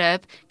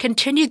leadership,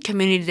 continued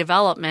community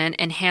development,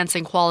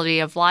 enhancing quality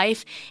of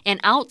life, and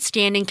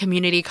outstanding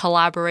community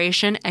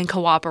collaboration and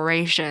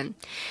cooperation.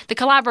 The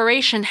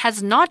collaboration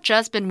has not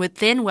just been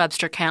within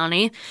Webster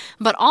County,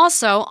 but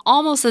also,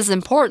 almost as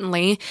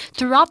importantly,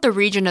 throughout the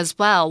region as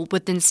well,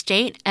 within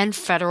state and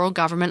federal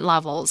government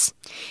levels.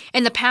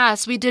 In the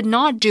past, we did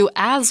not do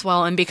as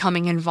well in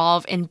becoming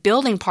involved in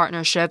building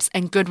partnerships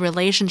and good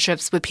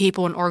relationships with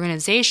people and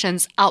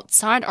organizations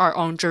outside our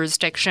own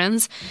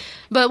jurisdictions,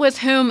 but with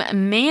whom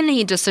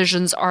many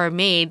decisions are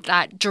made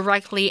that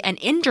directly and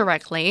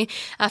indirectly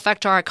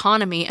affect our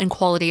economy and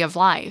quality of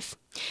life.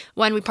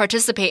 When we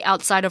participate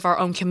outside of our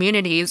own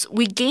communities,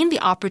 we gain the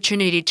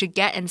opportunity to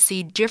get and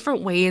see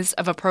different ways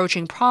of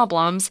approaching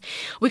problems.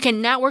 We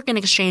can network and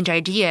exchange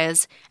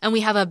ideas, and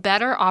we have a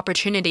better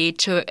opportunity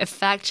to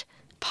affect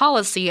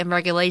policy and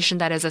regulation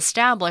that is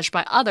established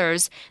by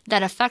others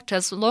that affect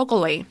us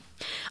locally.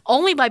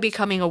 Only by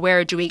becoming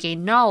aware do we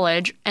gain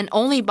knowledge, and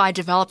only by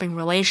developing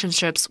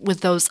relationships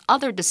with those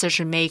other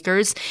decision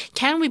makers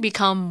can we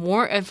become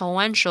more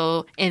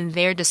influential in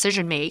their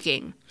decision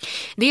making.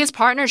 These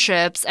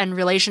partnerships and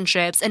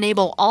relationships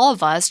enable all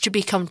of us to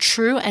become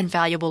true and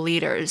valuable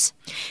leaders.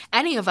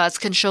 Any of us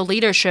can show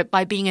leadership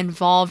by being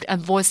involved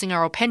and voicing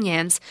our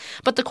opinions,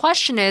 but the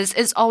question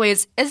is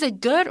always, is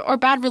it good or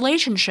bad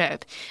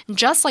relationship?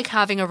 Just like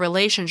having a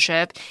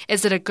relationship,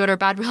 is it a good or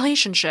bad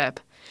relationship?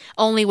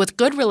 Only with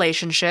good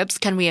relationships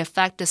can we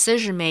affect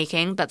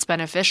decision-making that's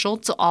beneficial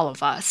to all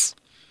of us.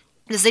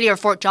 The City of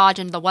Fort Dodge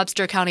and the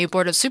Webster County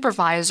Board of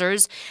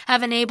Supervisors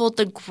have enabled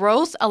the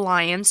Growth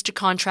Alliance to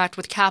contract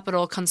with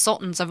Capital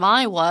Consultants of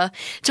Iowa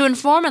to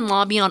inform and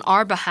lobby on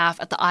our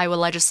behalf at the Iowa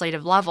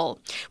legislative level,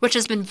 which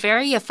has been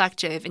very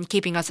effective in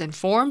keeping us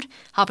informed,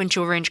 helping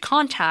to arrange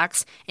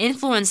contacts,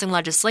 influencing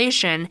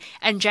legislation,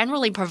 and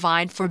generally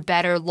provide for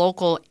better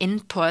local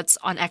inputs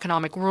on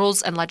economic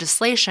rules and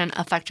legislation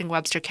affecting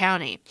Webster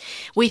County.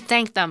 We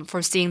thank them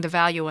for seeing the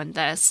value in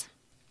this.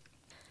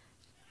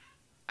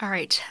 All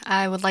right,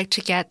 I would like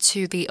to get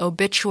to the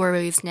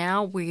obituaries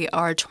now. We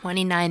are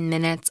 29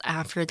 minutes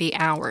after the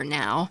hour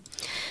now.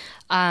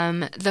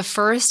 The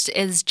first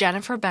is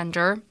Jennifer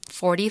Bender,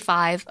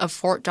 45, of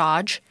Fort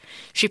Dodge.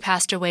 She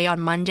passed away on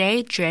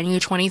Monday, January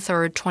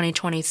 23rd,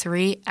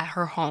 2023, at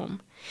her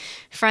home.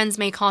 Friends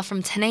may call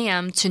from 10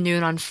 a.m. to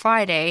noon on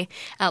Friday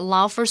at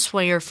Laufer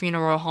Swayer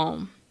Funeral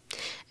Home.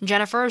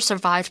 Jennifer is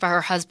survived by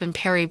her husband,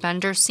 Perry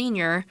Bender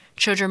Sr.,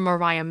 children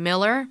Mariah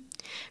Miller,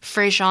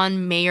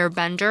 Frejon Mayer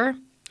Bender,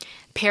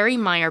 Perry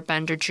Meyer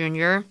Bender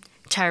Jr.,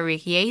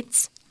 Tyreek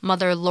Yates,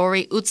 mother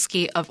Lori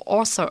Utsky of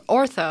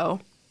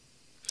Ortho,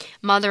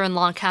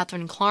 mother-in-law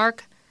Catherine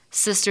Clark,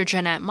 sister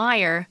Jeanette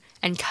Meyer,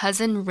 and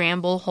cousin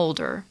Ramble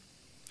Holder.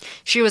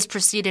 She was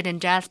preceded in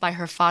death by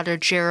her father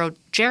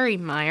Jerry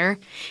Meyer,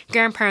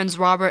 grandparents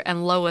Robert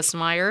and Lois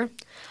Meyer,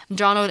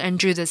 Donald and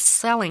Judith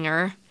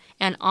Sellinger,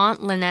 and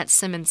Aunt Lynette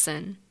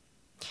Simonson.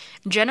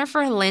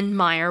 Jennifer Lynn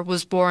Meyer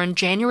was born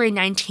January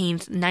 19,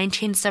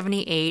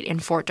 1978 in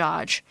Fort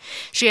Dodge.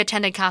 She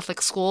attended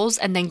Catholic schools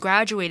and then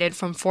graduated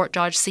from Fort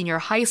Dodge Senior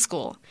High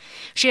School.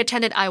 She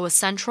attended Iowa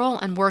Central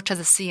and worked as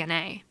a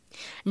CNA.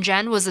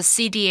 Jen was a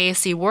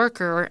CDAC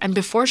worker and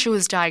before she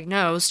was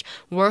diagnosed,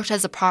 worked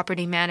as a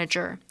property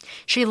manager.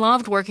 She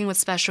loved working with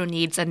special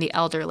needs and the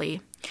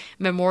elderly.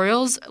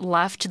 Memorials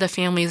left to the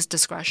family's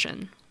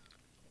discretion.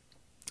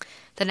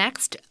 The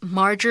next,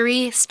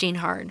 Marjorie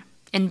Steinhardt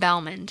in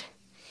Belmond.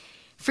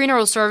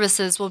 Funeral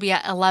services will be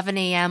at 11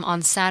 a.m.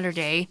 on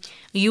Saturday,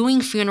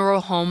 Ewing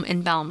Funeral Home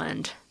in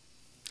Belmond.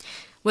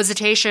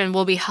 Visitation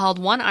will be held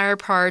 1 hour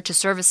prior to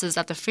services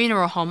at the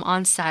funeral home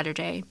on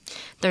Saturday.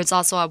 There's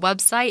also a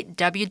website,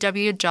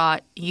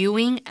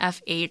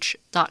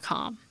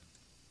 www.ewingfh.com.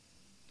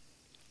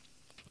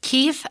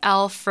 Keith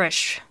L.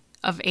 Frisch,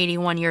 of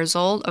 81 years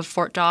old, of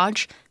Fort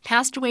Dodge,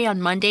 passed away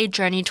on Monday,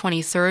 January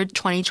 23,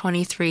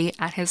 2023,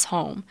 at his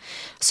home.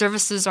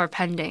 Services are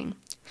pending.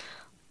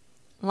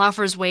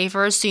 Laughers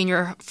Waiver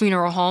Senior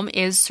Funeral Home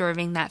is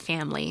serving that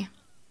family.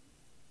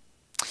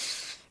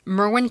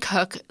 Merwin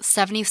Cook,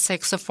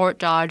 76 of Fort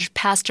Dodge,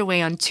 passed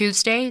away on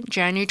Tuesday,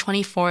 January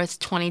 24,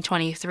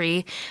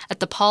 2023,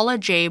 at the Paula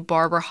J.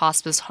 Barber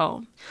Hospice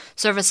Home.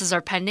 Services are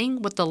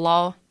pending with the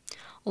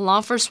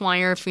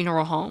Lauferswire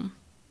Funeral Home.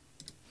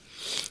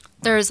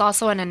 There is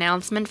also an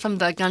announcement from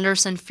the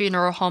Gunderson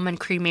Funeral Home and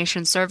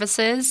Cremation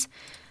Services.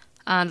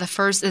 The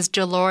first is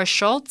Dolores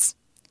Schultz.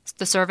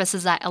 The service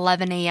is at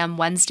 11 a.m.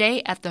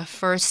 Wednesday at the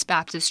First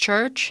Baptist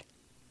Church.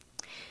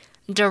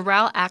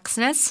 Darrell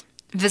Axness.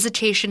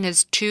 Visitation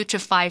is 2 to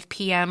 5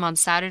 p.m. on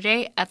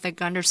Saturday at the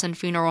Gunderson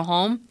Funeral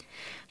Home.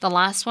 The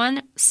last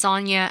one,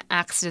 Sonia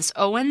Axness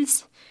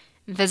Owens.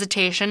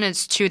 Visitation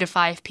is 2 to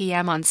 5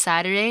 p.m. on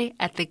Saturday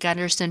at the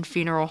Gunderson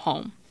Funeral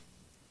Home.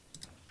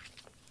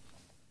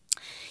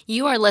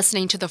 You are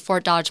listening to the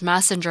Fort Dodge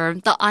Messenger,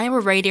 the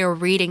Iowa Radio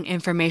Reading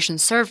Information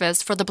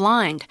Service for the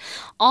blind.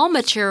 All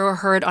material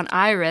heard on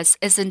IRIS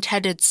is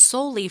intended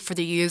solely for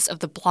the use of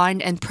the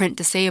blind and print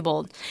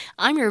disabled.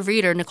 I'm your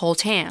reader, Nicole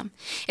Tam.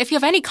 If you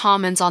have any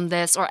comments on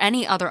this or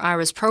any other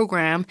IRIS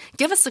program,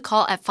 give us a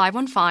call at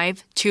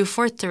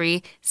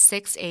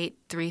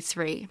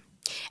 515-243-6833.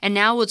 And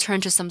now we'll turn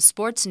to some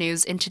sports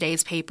news in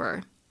today's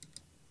paper.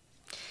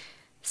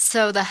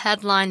 So the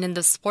headline in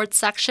the sports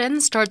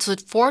section starts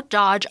with Fort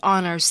Dodge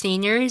honor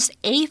seniors.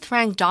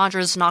 8th-ranked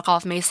Dodgers knock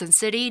off Mason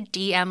City,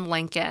 DM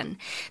Lincoln.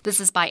 This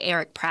is by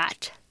Eric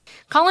Pratt.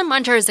 Colin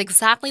Munter is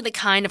exactly the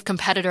kind of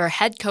competitor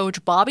head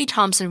coach Bobby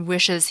Thompson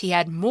wishes he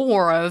had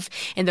more of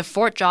in the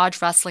Fort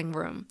Dodge wrestling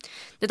room.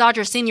 The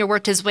Dodger senior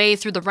worked his way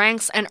through the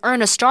ranks and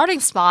earned a starting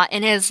spot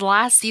in his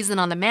last season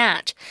on the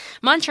mat.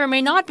 Munter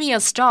may not be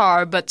a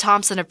star, but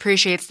Thompson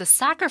appreciates the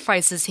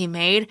sacrifices he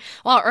made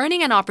while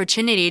earning an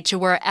opportunity to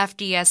wear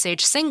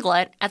FDSH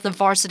singlet at the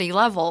varsity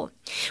level.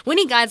 We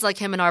need guys like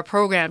him in our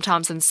program,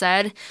 Thompson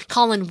said.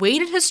 Colin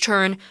waited his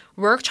turn,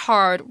 worked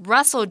hard,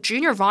 wrestled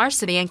junior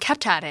varsity, and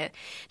kept at it.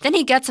 Then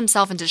he gets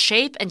himself into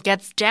shape and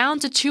gets down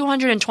to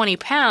 220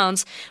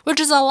 pounds,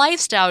 which is a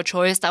lifestyle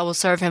choice that will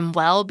serve him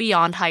well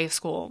beyond high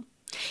school.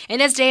 In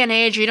this day and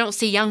age, you don't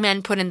see young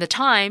men put in the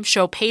time,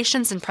 show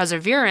patience and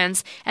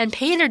perseverance, and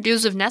pay their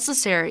dues if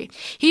necessary.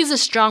 He's a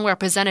strong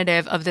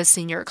representative of this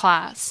senior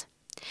class.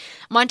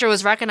 Munter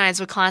was recognized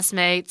with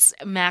classmates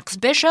Max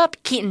Bishop,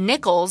 Keaton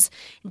Nichols,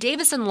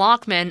 Davison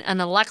Lockman, and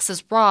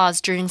Alexis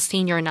Ross during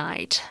senior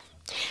night.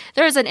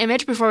 There is an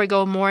image before we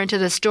go more into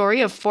the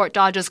story of Fort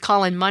Dodge's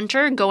Colin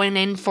Munter going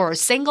in for a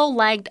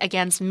single-legged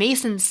against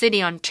Mason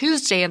City on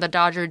Tuesday in the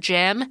Dodger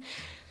Gym.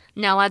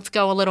 Now let's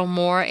go a little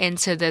more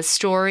into this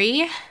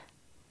story.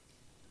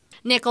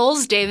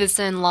 Nichols,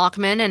 Davison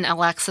Lockman, and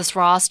Alexis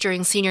Ross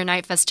during senior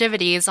night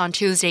festivities on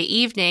Tuesday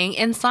evening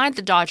inside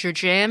the Dodger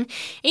Gym.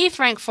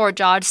 8th-ranked Fort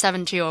Dodge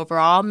 7-2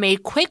 overall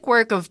made quick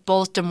work of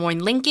both Des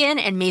Moines Lincoln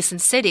and Mason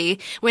City,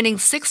 winning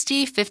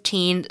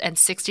 60-15 and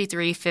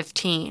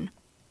 63-15.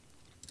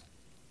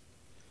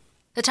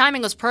 The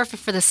timing was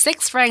perfect for the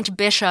 6th-ranked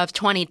Bishop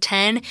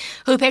 2010,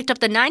 who picked up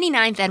the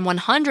 99th and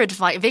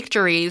 100th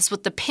victories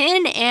with the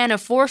pin and a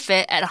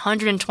forfeit at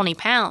 120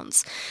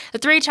 pounds. The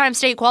 3-time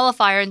state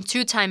qualifier and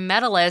 2-time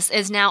medalist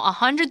is now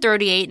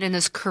 138 in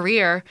his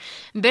career.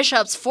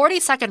 Bishop's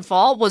 42nd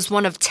fall was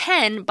one of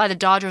 10 by the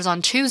Dodgers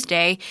on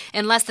Tuesday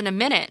in less than a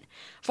minute.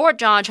 Fort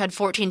Dodge had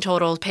 14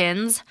 total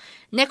pins.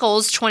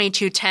 Nichols,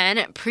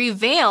 22-10,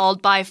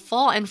 prevailed by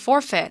fall and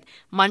forfeit.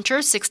 Munter,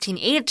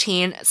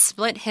 16-18,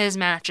 split his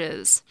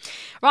matches.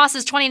 Ross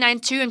is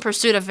 29-2 in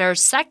pursuit of their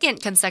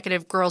second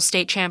consecutive girls'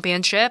 state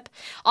championship.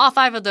 All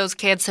 5 of those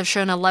kids have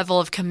shown a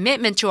level of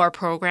commitment to our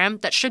program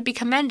that should be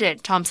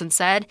commended, Thompson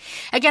said.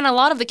 Again, a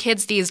lot of the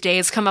kids these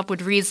days come up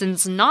with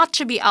reasons not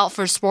to be out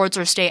for sports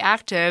or stay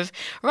active.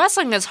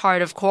 Wrestling is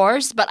hard, of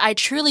course, but I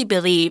truly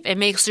believe it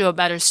makes you a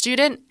better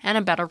student and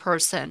a better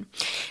person.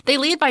 They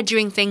lead by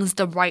doing things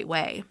the right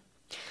way.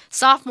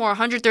 Sophomore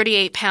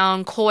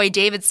 138-pound Coy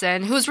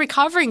Davidson, who is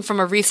recovering from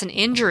a recent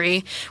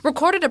injury,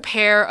 recorded a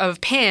pair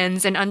of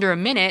pins in under a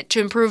minute to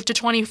improve to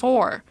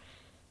 24.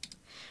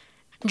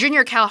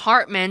 Junior Cal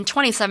Hartman,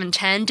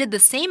 27-10, did the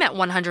same at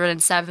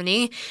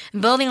 170,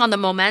 building on the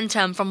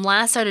momentum from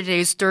last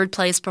Saturday's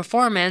third-place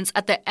performance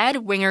at the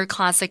Ed Winger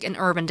Classic in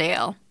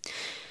Urbandale.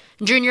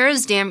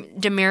 Juniors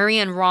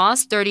Demarion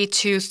Ross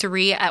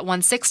 32-3 at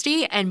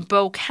 160 and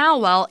Bo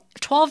Cowell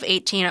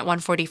 12-18 at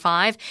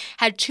 145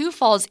 had 2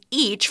 falls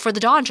each for the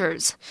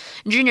Dodgers.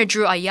 Junior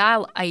Drew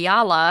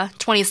Ayala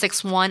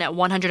 26-1 at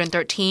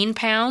 113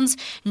 pounds.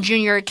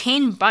 Junior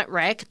Kane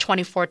Buttrick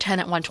 24-10 at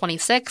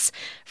 126.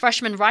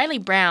 Freshman Riley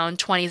Brown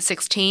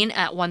 2016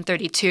 at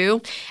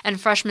 132.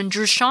 And freshman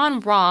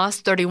Drushawn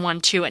Ross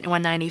 31-2 at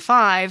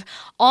 195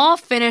 all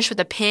finished with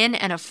a pin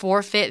and a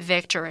forfeit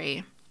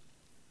victory.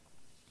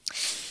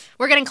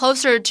 We're getting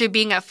closer to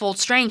being at full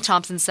strength,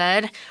 Thompson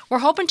said. We're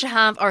hoping to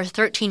have our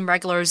 13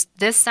 regulars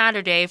this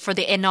Saturday for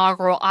the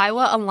inaugural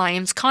Iowa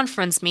Alliance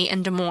Conference meet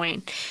in Des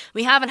Moines.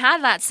 We haven't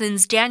had that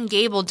since Dan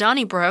Gable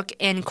Donnybrook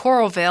in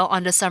Coralville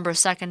on December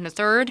 2nd to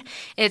 3rd.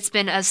 It's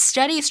been a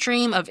steady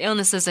stream of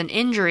illnesses and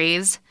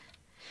injuries,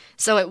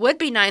 so it would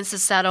be nice to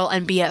settle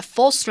and be at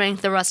full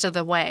strength the rest of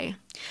the way.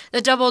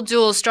 The double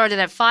duel started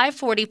at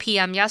 5:40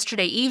 p.m.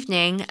 yesterday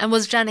evening and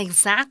was done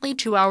exactly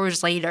 2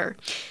 hours later.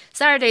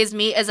 Saturday's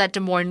meet is at Des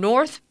Moines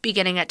North,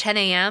 beginning at 10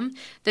 a.m.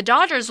 The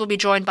Dodgers will be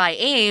joined by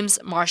Ames,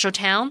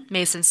 Marshalltown,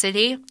 Mason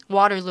City,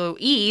 Waterloo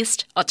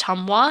East,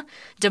 Ottumwa,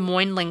 Des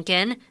Moines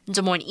Lincoln,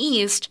 Des Moines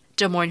East,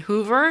 Des Moines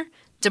Hoover,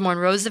 Des Moines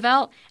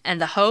Roosevelt,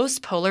 and the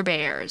host Polar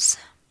Bears.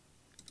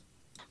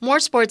 More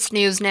sports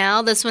news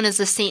now. This one is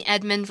the St.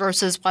 Edmund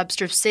versus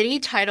Webster City,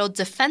 titled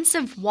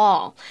Defensive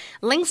Wall.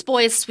 Lynx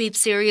Boys Sweep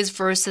Series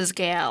versus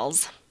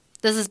Gales.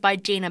 This is by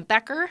Dana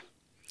Becker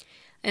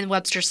in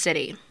Webster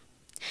City.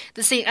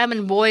 The St.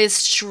 Edmund boys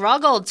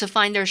struggled to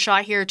find their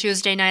shot here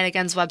Tuesday night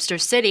against Webster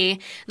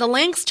City. The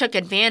Lynx took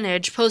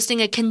advantage,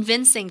 posting a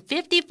convincing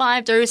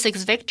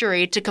 55-36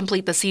 victory to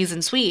complete the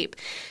season sweep.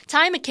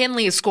 Ty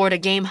McKinley scored a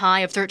game-high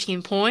of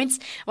 13 points,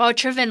 while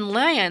Trevin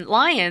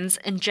Lyons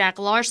and Jack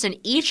Larson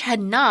each had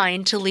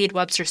 9 to lead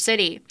Webster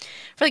City.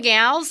 For the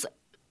Gals,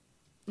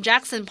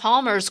 Jackson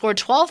Palmer scored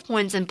 12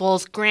 points and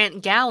both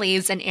Grant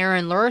Gallies and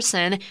Aaron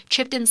Lurson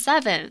chipped in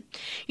 7.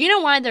 You know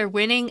why they're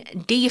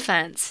winning?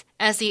 Defense,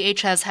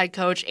 SEHS head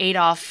coach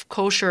Adolf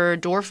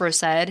Kosher-Dorfer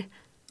said.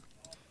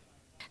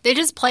 They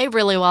just play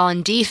really well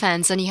in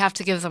defense, and you have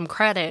to give them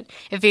credit.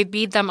 If you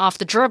beat them off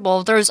the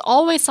dribble, there's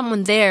always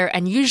someone there,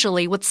 and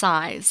usually with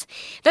size.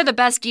 They're the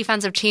best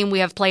defensive team we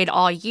have played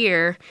all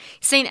year.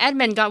 St.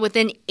 Edmund got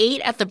within 8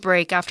 at the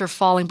break after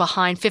falling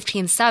behind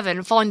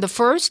 15-7, following the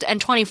first and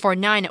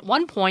 24-9 at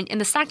one point in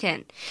the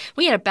second.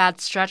 We had a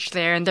bad stretch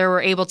there, and they were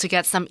able to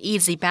get some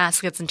easy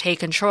baskets and take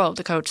control,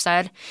 the coach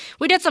said.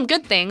 We did some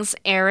good things.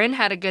 Aaron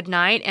had a good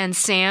night, and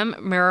Sam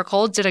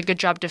Miracle did a good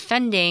job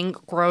defending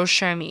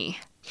Groshemi.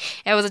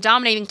 It was a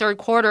dominating third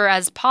quarter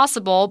as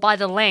possible by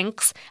the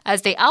Lynx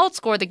as they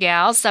outscored the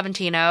Gals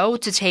 17-0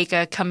 to take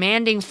a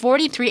commanding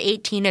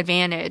 43-18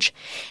 advantage.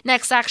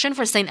 Next action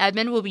for St.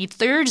 Edmund will be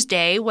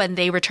Thursday when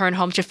they return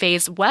home to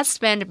face West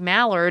Bend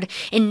Mallard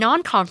in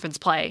non-conference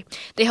play.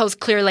 They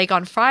host Clear Lake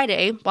on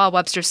Friday, while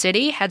Webster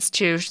City heads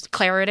to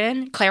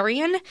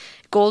Clarion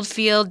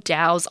Goldfield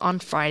Dows on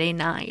Friday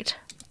night.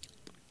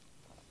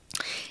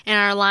 And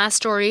our last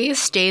story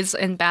stays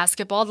in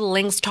basketball. The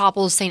Lynx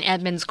topples St.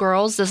 Edmund's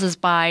girls. This is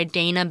by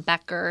Dana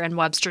Becker in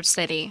Webster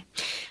City.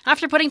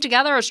 After putting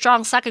together a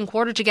strong second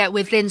quarter to get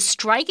within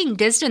striking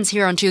distance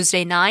here on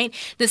Tuesday night,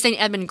 the St.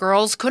 Edmund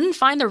girls couldn't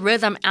find the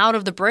rhythm out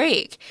of the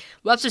break.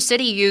 Webster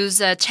City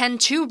used a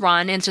 10-2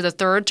 run into the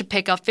third to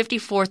pick up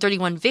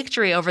 54-31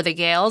 victory over the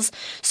Gales,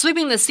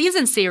 sweeping the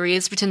season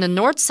series between the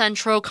North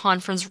Central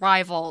Conference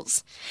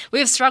rivals. We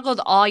have struggled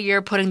all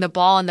year putting the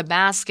ball in the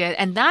basket,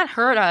 and that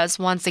hurt us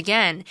once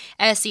again,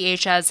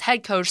 SEHS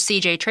head coach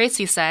CJ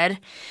Tracy said.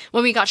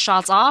 When we got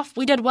shots off,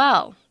 we did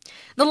well.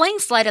 The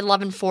Lynx led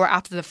 11-4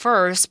 after the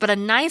first, but a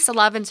nice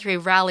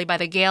 11-3 rally by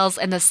the Gales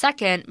in the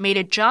second made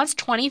it just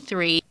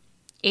 23-18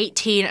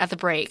 at the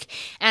break.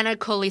 Anna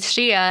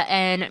Kolishia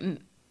and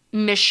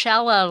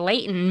Michelle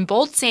Layton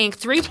both sank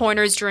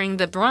three-pointers during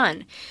the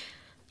run.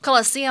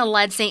 Coliseum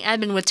led St.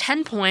 Edmund with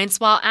 10 points,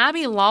 while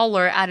Abby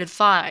Lawler added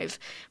 5.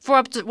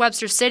 For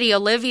Webster City,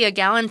 Olivia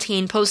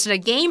Galantine posted a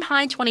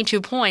game-high 22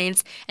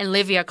 points, and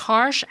Livia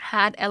Karsh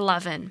had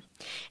 11.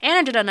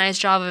 Anna did a nice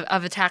job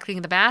of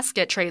attacking the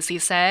basket, Tracy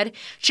said.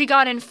 She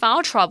got in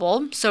foul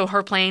trouble, so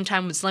her playing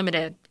time was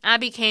limited.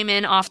 Abby came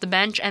in off the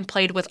bench and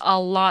played with a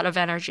lot of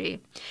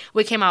energy.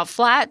 We came out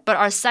flat, but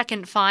our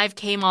second 5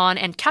 came on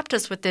and kept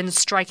us within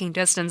striking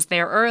distance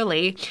there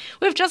early.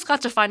 We've just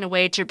got to find a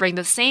way to bring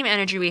the same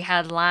energy we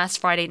had last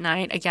Friday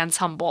night against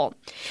Humboldt.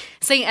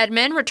 St.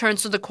 Edmund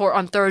returns to the court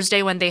on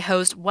Thursday when they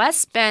host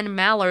West Bend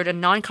Mallard in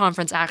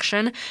non-conference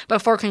action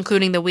before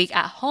concluding the week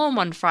at home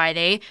on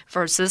Friday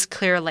versus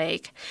Clear Lake.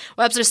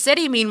 Webster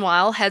City,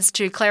 meanwhile, heads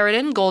to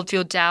Clarendon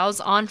Goldfield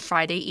Dows on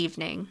Friday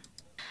evening.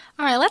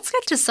 All right, let's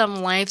get to some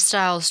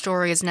lifestyle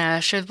stories now,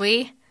 should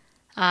we?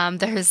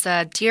 There's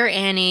Dear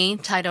Annie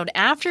titled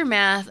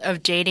Aftermath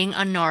of Dating a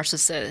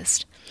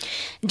Narcissist.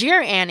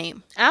 Dear Annie,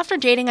 after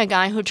dating a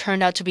guy who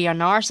turned out to be a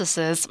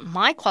narcissist,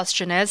 my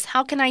question is,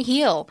 how can I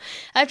heal?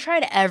 I've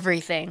tried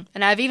everything,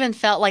 and I've even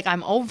felt like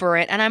I'm over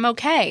it and I'm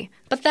okay.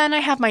 But then I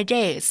have my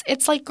days.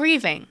 It's like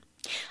grieving.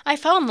 I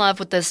fell in love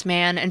with this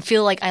man and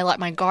feel like I let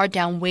my guard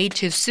down way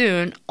too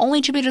soon,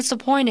 only to be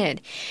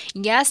disappointed.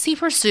 Yes, he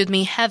pursued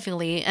me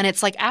heavily, and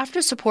it's like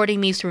after supporting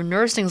me through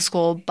nursing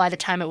school, by the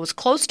time it was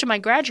close to my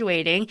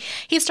graduating,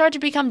 he started to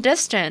become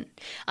distant.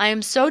 I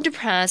am so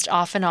depressed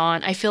off and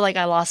on, I feel like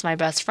I lost my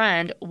best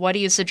friend. What do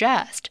you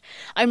suggest?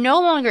 I'm no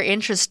longer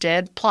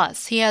interested,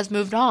 plus he has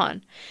moved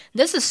on.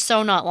 This is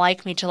so not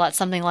like me to let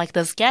something like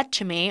this get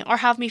to me or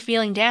have me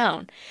feeling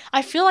down.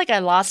 I feel like I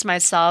lost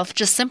myself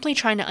just simply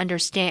trying to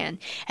understand,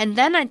 and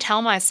then I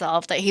tell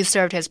myself that he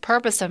served his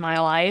purpose in my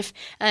life,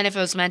 and if it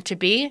was meant to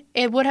be,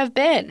 it would have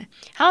been.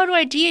 How do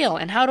I deal,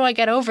 and how do I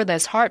get over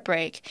this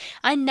heartbreak?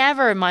 I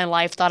never in my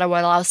life thought I would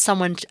allow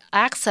someone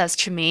access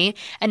to me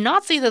and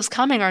not see this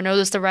coming or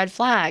notice the red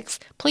flags.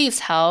 Please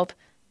help.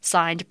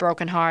 Signed,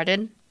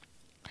 Brokenhearted.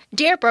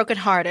 Dear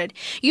Brokenhearted,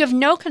 you have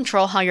no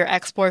control how your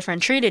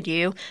ex-boyfriend treated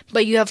you,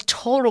 but you have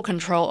total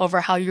control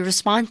over how you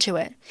respond to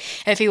it.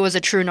 If he was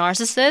a true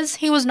narcissist,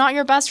 he was not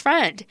your best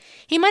friend.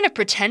 He might have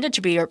pretended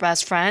to be your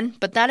best friend,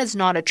 but that is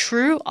not a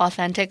true,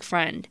 authentic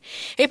friend.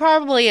 He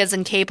probably is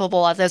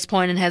incapable at this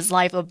point in his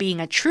life of being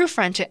a true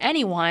friend to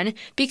anyone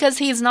because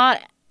he's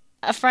not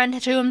a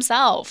friend to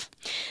himself.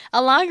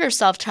 Allow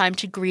yourself time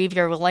to grieve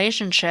your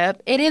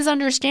relationship. It is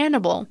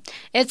understandable.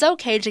 It's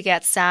okay to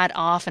get sad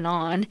off and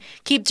on.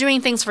 Keep doing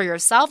things for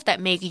yourself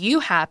that make you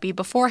happy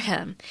before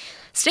him.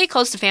 Stay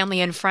close to family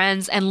and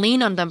friends and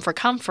lean on them for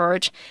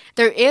comfort.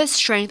 There is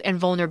strength in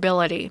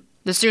vulnerability.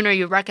 The sooner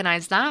you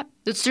recognize that,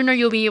 the sooner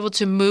you'll be able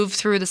to move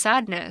through the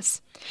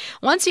sadness.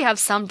 Once you have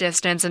some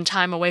distance and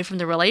time away from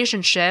the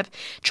relationship,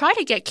 try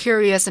to get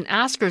curious and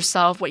ask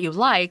yourself what you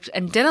liked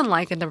and didn't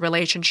like in the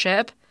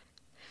relationship,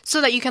 so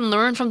that you can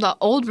learn from the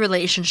old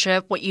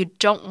relationship what you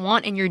don't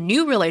want in your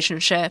new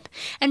relationship,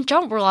 and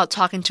don't rule out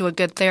talking to a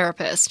good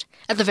therapist.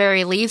 At the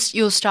very least,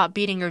 you'll stop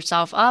beating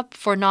yourself up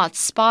for not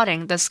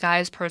spotting this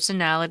guy's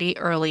personality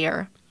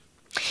earlier.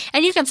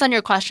 And you can send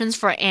your questions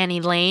for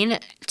Annie Lane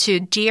to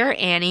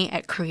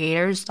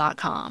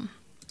dearannie@creators.com.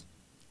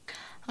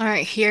 All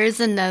right, here's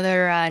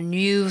another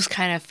news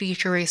kind of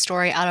feature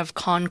story out of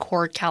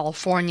Concord,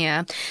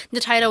 California. The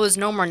title is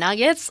No More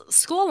Nuggets.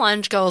 School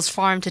lunch goes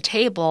farm to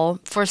table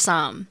for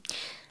some.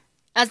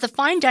 As the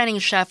fine dining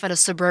chef at a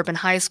suburban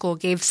high school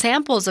gave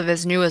samples of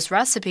his newest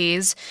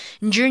recipes,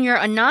 junior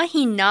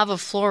Anahi Nava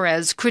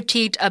Flores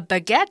critiqued a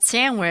baguette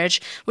sandwich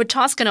with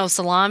Toscano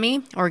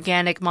salami,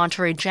 organic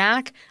Monterey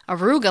Jack,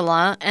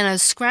 arugula, and a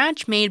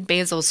scratch-made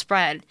basil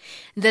spread.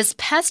 This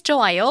pesto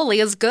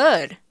aioli is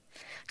good.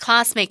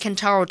 Classmate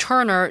Kentaro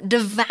Turner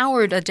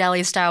devoured a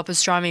deli-style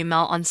pastrami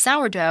melt on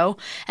sourdough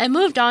and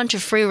moved on to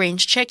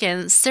free-range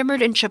chicken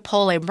simmered in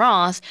chipotle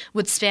broth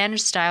with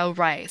Spanish-style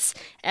rice.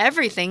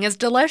 Everything is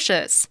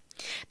delicious.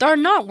 There are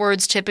not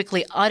words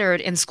typically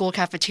uttered in school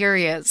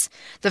cafeterias.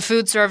 The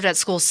food served at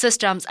school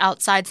systems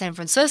outside San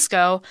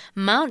Francisco,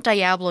 Mount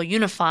Diablo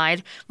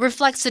Unified,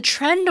 reflects the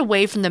trend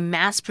away from the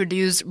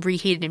mass-produced,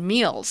 reheated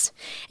meals.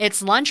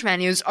 Its lunch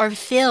menus are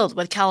filled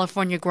with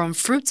California-grown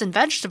fruits and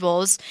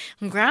vegetables,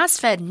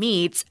 grass-fed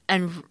meats,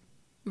 and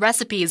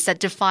recipes that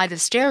defy the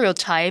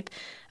stereotype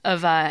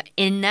of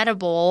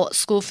inedible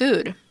school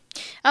food.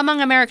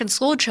 Among American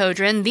school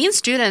children, these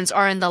students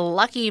are in the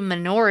lucky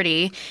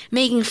minority.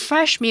 Making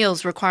fresh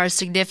meals requires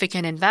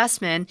significant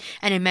investment,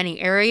 and in many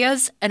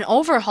areas, an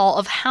overhaul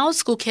of how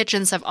school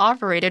kitchens have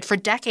operated for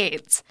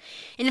decades.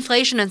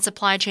 Inflation and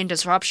supply chain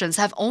disruptions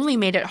have only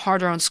made it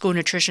harder on school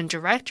nutrition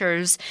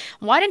directors,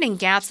 widening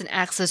gaps in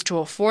access to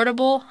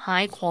affordable,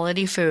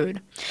 high-quality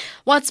food.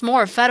 What's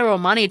more, federal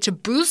money to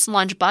boost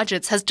lunch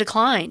budgets has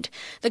declined.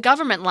 The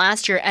government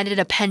last year ended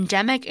a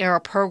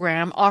pandemic-era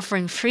program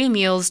offering free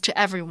meals to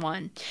everyone.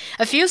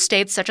 A few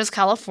states, such as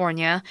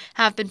California,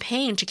 have been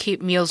paying to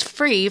keep meals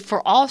free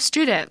for all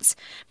students,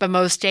 but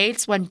most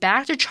states went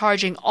back to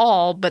charging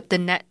all but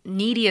the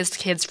neediest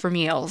kids for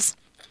meals.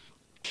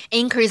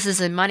 Increases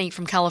in money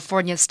from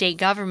California's state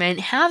government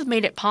have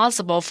made it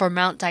possible for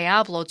Mount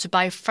Diablo to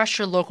buy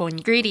fresher local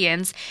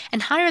ingredients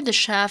and hire the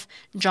chef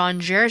John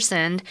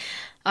Gerson,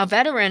 a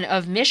veteran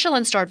of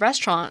Michelin-starred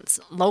restaurants.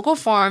 Local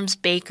farms,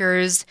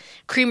 bakers,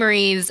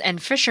 creameries,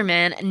 and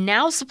fishermen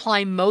now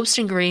supply most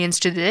ingredients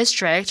to the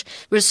district,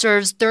 which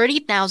serves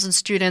 30,000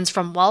 students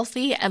from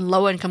wealthy and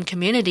low-income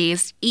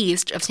communities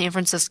east of San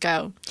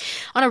Francisco.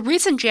 On a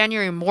recent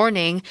January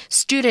morning,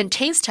 student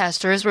taste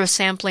testers were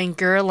sampling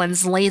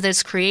Gerland's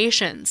latest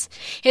creations.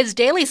 His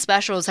daily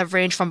specials have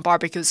ranged from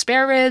barbecue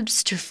spare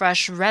ribs to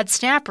fresh red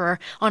snapper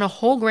on a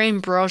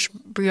whole-grain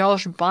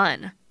brioche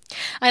bun.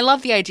 I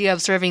love the idea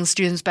of serving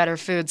students better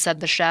food, said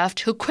the chef,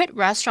 who quit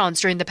restaurants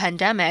during the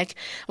pandemic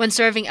when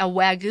serving a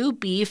Wagyu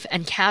beef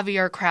and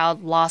caviar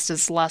crowd lost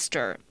its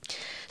luster.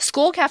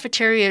 School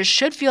cafeterias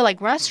should feel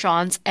like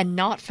restaurants and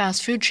not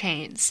fast food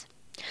chains.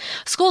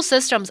 School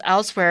systems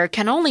elsewhere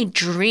can only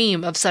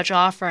dream of such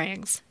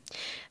offerings.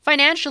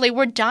 Financially,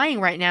 we're dying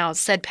right now,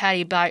 said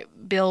Patty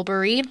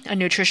Bilberry, a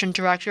nutrition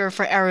director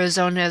for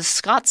Arizona's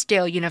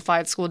Scottsdale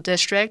Unified School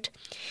District.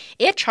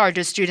 It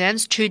charges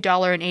students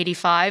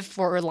 $2.85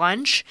 for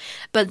lunch,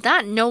 but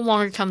that no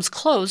longer comes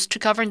close to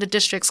covering the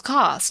district's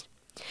cost.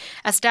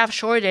 A staff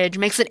shortage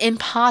makes it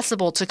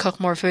impossible to cook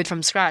more food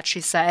from scratch,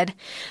 she said.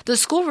 The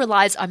school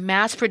relies on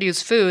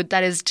mass-produced food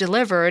that is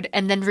delivered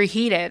and then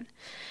reheated.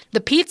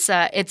 The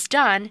pizza, it's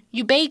done,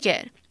 you bake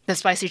it. The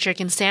spicy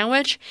chicken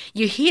sandwich,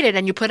 you heat it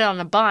and you put it on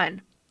a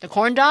bun. The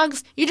corn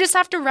dogs, you just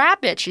have to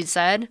wrap it, she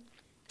said.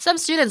 Some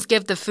students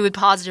give the food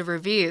positive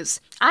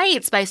reviews. I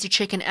eat spicy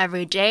chicken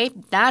every day.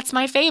 That's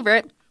my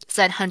favorite,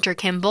 said Hunter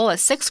Kimball, a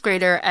sixth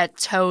grader at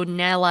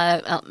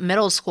Tonella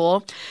Middle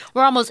School,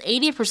 where almost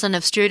 80%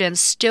 of students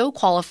still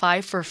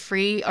qualify for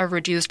free or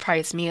reduced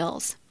price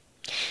meals.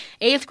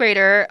 Eighth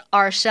grader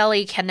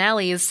Arsheli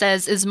Canelli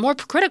says is more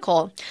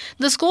critical.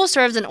 The school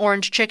serves an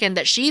orange chicken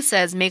that she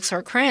says makes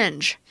her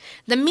cringe.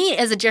 The meat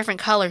is a different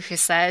color, she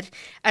said.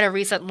 At a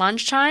recent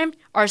lunchtime,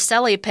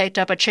 Arsheli picked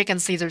up a chicken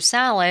Caesar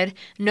salad,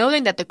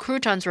 knowing that the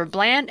croutons were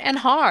bland and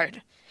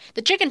hard.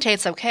 The chicken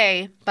tastes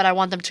okay, but I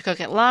want them to cook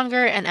it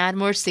longer and add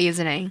more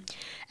seasoning.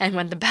 And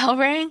when the bell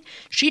rang,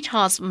 she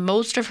tossed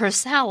most of her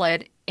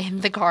salad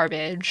in the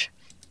garbage.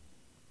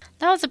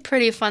 That was a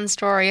pretty fun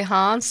story,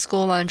 huh?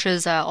 School lunch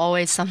is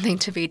always something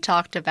to be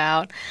talked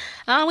about.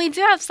 We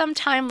do have some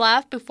time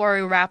left before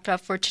we wrap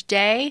up for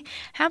today.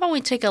 How about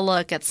we take a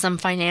look at some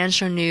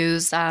financial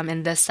news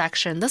in this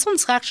section? This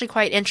one's actually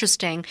quite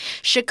interesting.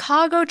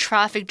 Chicago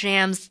traffic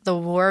jams the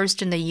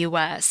worst in the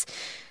U.S.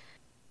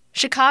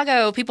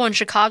 People in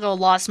Chicago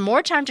lost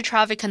more time to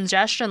traffic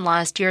congestion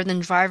last year than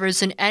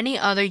drivers in any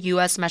other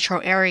U.S. metro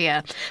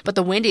area. But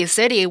the Windy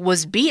City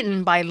was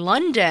beaten by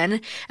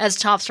London as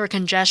tops for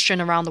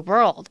congestion around the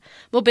world.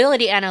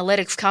 Mobility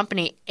analytics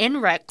company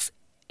INRIX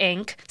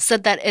Inc.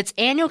 said that its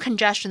annual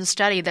congestion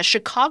study that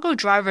Chicago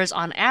drivers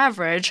on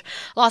average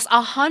lost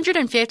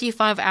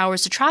 155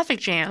 hours to traffic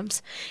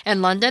jams.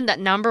 In London, that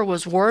number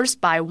was worse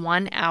by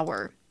 1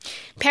 hour.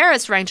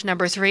 Paris ranked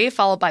number 3,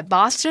 followed by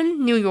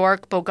Boston, New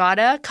York,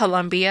 Bogota,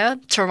 Colombia,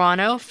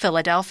 Toronto,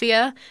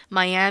 Philadelphia,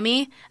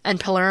 Miami, and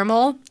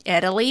Palermo,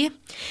 Italy.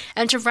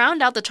 And to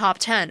round out the top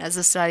 10, as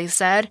the study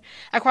said,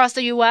 across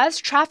the U.S.,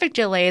 traffic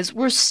delays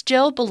were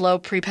still below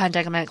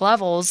pre-pandemic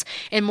levels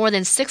in more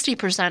than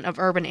 60% of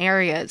urban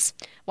areas,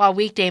 while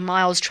weekday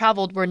miles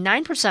traveled were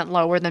 9%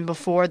 lower than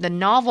before the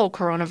novel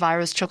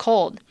coronavirus took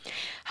hold.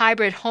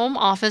 Hybrid home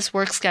office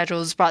work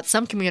schedules brought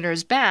some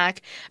commuters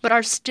back, but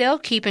are still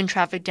keeping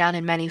traffic down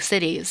in many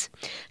cities.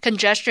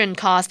 Congestion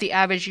cost the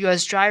average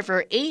U.S.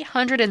 driver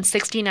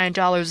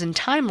 $869 in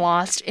time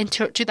lost in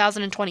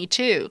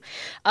 2022,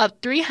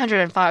 up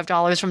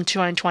 $305 from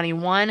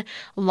 2021,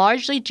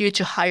 largely due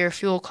to higher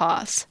fuel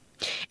costs.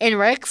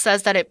 INRIX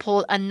says that it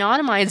pulled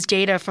anonymized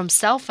data from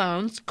cell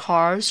phones,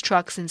 cars,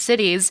 trucks, and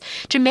cities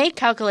to make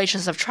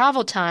calculations of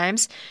travel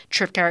times,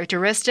 trip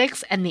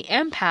characteristics, and the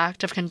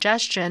impact of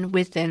congestion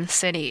within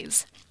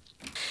cities.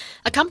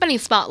 A company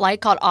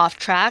spotlight called Off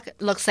Track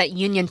looks at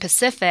Union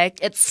Pacific.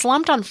 It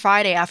slumped on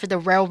Friday after the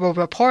railroad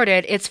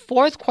reported its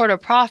fourth quarter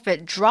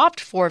profit dropped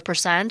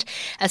 4%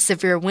 as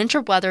severe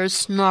winter weather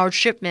snarled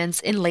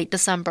shipments in late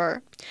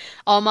December.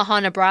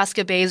 Omaha,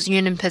 Nebraska-based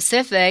Union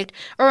Pacific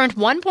earned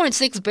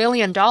 $1.6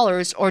 billion or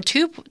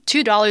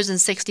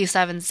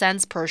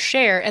 $2.67 per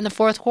share in the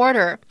fourth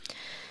quarter.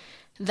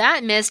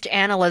 That missed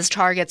analyst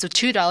targets of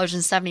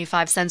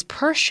 $2.75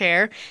 per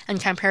share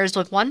and compares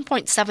with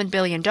 $1.7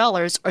 billion or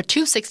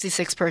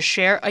 $2.66 per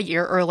share a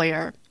year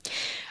earlier.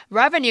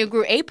 Revenue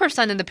grew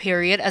 8% in the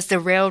period as the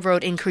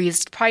railroad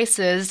increased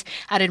prices,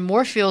 added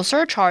more fuel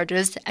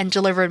surcharges, and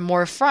delivered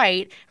more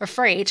freight,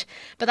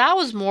 but that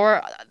was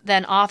more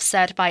than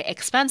offset by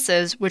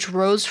expenses, which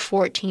rose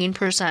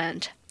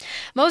 14%.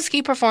 Most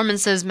key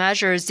performance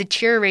measures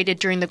deteriorated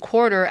during the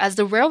quarter as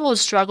the railroad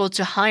struggled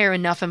to hire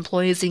enough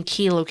employees in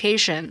key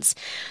locations.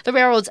 The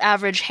railroad's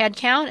average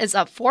headcount is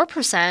up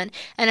 4%,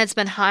 and it's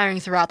been hiring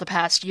throughout the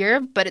past year,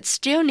 but it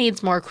still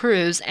needs more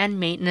crews and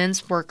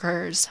maintenance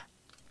workers.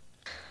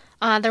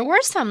 There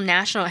were some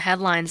national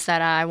headlines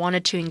that I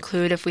wanted to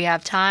include if we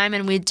have time,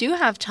 and we do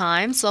have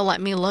time, so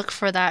let me look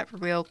for that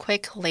real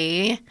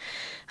quickly.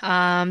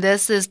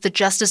 This is the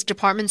Justice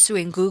Department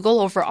suing Google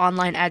over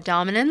online ad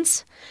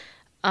dominance.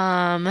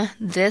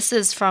 This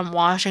is from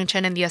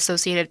Washington and the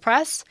Associated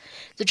Press.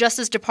 The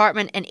Justice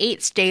Department and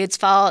 8 states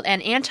filed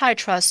an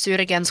antitrust suit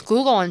against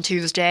Google on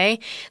Tuesday,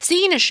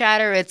 seeking to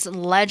shatter its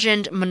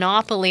alleged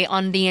monopoly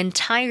on the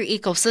entire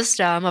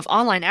ecosystem of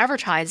online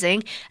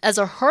advertising as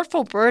a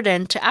hurtful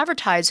burden to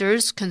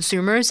advertisers,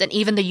 consumers, and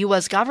even the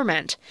U.S.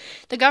 government.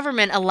 The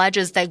government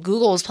alleges that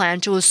Google's plan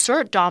to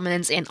assert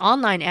dominance in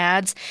online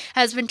ads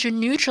has been to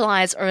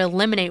neutralize or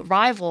eliminate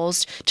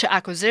rivals to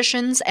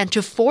acquisitions and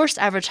to force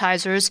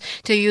advertisers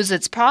to use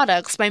its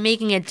products by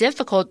making it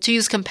difficult to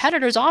use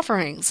competitors'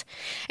 offerings.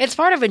 It's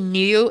part of a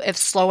new, if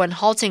slow and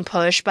halting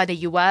push by the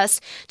U.S.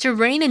 to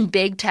rein in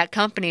big tech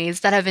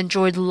companies that have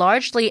enjoyed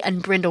largely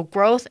unbridled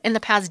growth in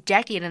the past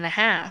decade and a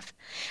half.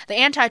 The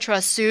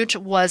antitrust suit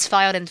was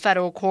filed in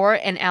federal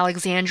court in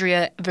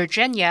Alexandria,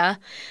 Virginia.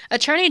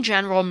 Attorney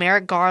General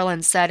Merrick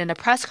Garland said in a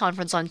press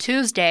conference on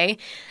Tuesday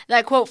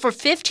that, quote, for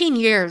 15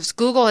 years,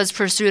 Google has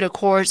pursued a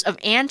course of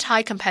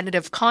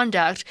anti-competitive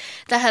conduct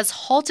that has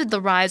halted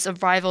the rise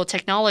of rival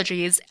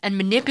technologies and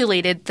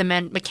manipulated the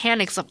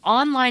mechanics of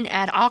online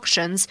ad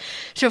auctions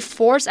to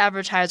force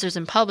advertisers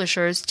and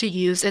publishers to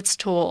use its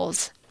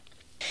tools.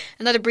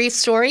 Another brief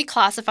story,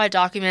 classified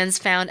documents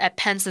found at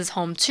Pence's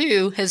home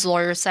too, his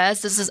lawyer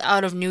says. This is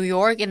out of New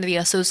York in the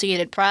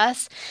Associated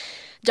Press.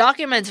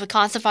 Documents with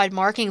classified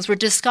markings were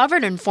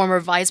discovered in former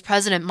Vice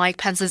President Mike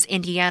Pence's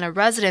Indiana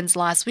residence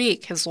last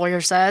week, his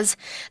lawyer says.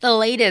 The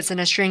latest in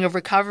a string of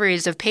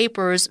recoveries of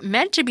papers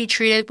meant to be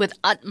treated with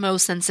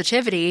utmost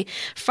sensitivity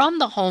from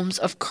the homes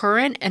of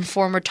current and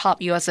former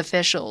top U.S.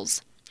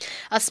 officials.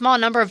 A small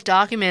number of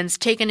documents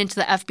taken into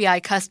the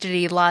FBI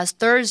custody last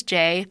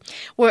Thursday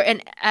were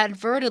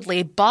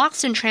inadvertently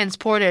boxed and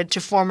transported to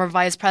former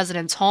vice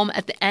president's home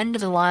at the end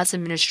of the last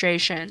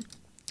administration.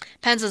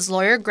 Pence's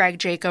lawyer, Greg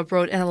Jacob,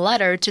 wrote in a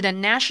letter to the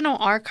National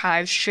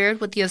Archives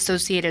shared with the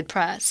Associated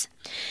Press.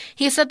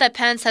 He said that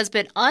Pence has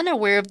been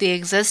unaware of the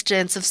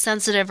existence of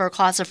sensitive or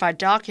classified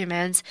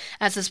documents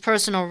at his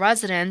personal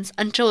residence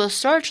until a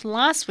search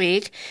last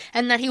week,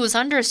 and that he was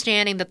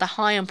understanding that the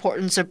high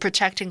importance of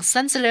protecting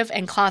sensitive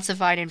and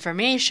classified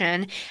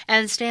information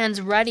and stands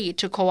ready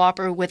to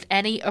cooperate with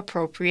any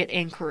appropriate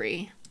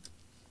inquiry.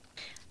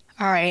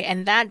 All right,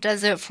 and that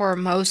does it for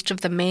most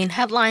of the main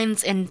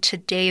headlines in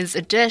today's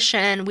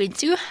edition. We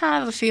do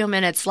have a few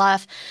minutes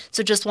left,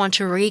 so just want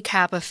to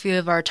recap a few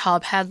of our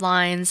top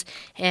headlines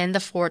in the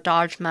Fort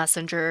Dodge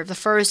Messenger. The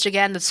first,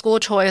 again, the school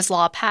choice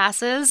law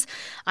passes.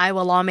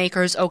 Iowa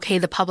lawmakers okay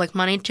the public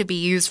money to be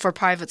used for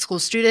private school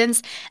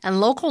students, and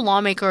local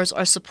lawmakers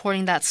are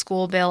supporting that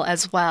school bill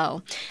as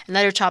well.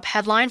 Another top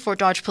headline, Fort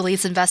Dodge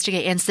police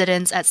investigate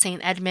incidents at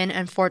St. Edmund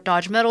and Fort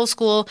Dodge Middle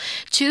School.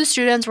 2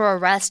 students were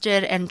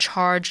arrested and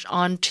charged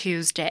on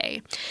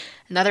Tuesday.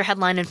 Another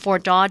headline in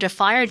Fort Dodge, a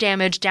fire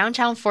damaged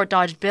downtown Fort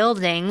Dodge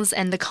buildings,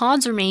 and the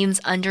cause remains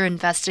under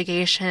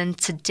investigation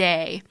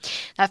today.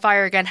 That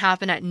fire again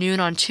happened at noon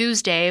on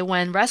Tuesday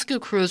when rescue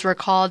crews were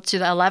called to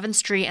the 11th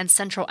Street and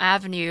Central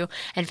Avenue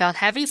and found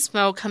heavy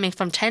smoke coming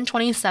from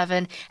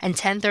 1027 and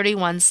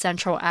 1031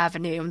 Central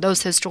Avenue,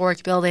 those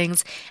historic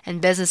buildings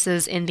and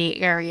businesses in the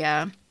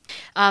area.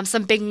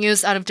 Some big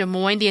news out of Des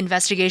Moines. The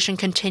investigation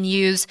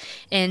continues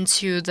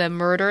into the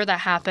murder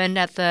that happened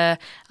at the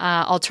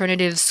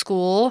alternative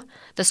school,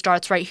 the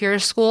Starts Right Here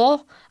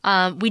school.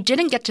 We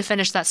didn't get to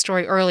finish that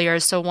story earlier,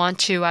 so want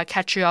to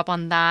catch you up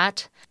on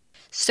that.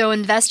 So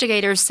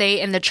investigators say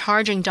in the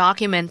charging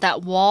document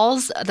that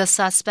Walls, the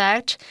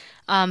suspect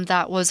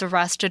that was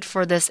arrested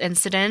for this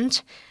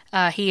incident,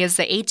 he is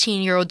the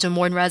 18-year-old Des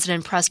Moines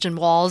resident Preston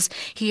Walls.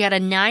 He had a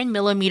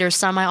 9mm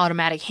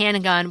semi-automatic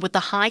handgun with a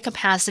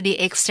high-capacity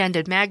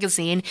extended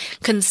magazine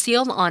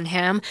concealed on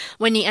him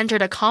when he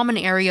entered a common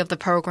area of the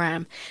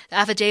program. The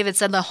affidavit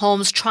said the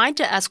Holmes tried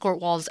to escort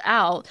Walls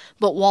out,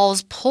 but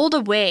Walls pulled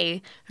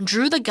away,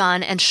 drew the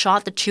gun, and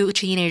shot the 2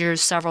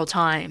 teenagers several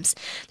times.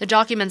 The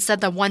document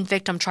said that one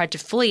victim tried to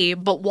flee,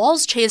 but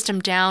Walls chased him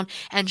down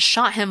and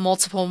shot him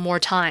multiple more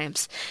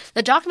times.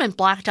 The document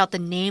blacked out the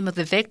name of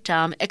the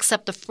victim,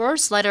 except the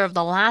first letter of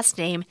the last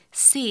name,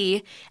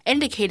 C,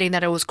 indicating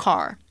that it was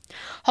Carr.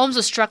 Holmes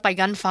was struck by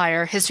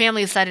gunfire. His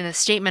family said in a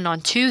statement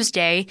on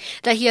Tuesday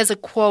that he has a,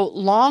 quote,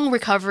 long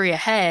recovery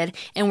ahead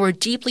and we're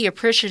deeply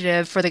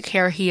appreciative for the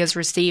care he is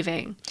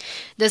receiving.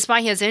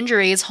 Despite his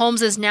injuries,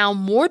 Holmes is now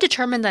more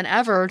determined than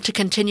ever to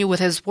continue with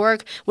his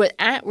work with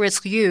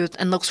at-risk youth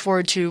and looks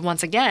forward to,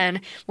 once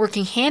again,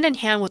 working hand in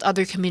hand with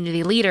other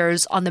community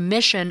leaders on the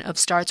mission of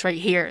Starts Right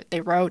Here, they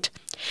wrote.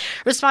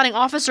 Responding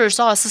officers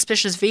saw a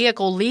suspicious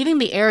vehicle leaving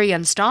the area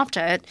and stopped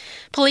it.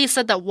 Police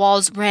said that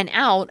Walls ran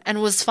out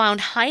and was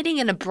found hiding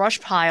in a brush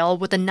pile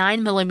with a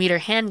 9mm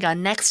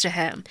handgun next to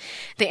him.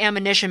 The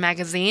ammunition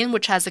magazine,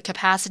 which has a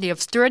capacity of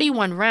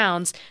 31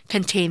 rounds,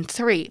 contained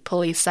 3,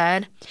 police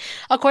said.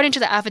 According to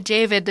the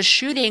affidavit, the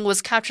shooting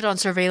was captured on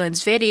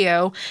surveillance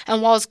video,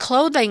 and Walls'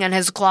 clothing and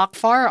his Glock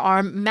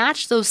firearm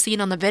matched those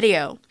seen on the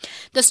video.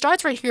 The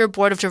Starts Right Here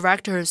board of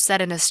directors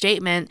said in a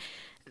statement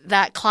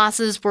that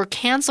classes were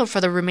canceled for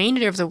the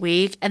remainder of the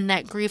week and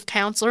that grief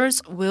counselors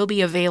will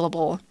be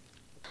available.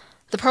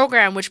 The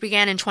program, which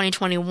began in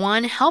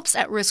 2021, helps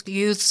at-risk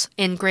youths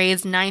in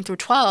grades 9 through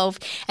 12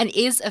 and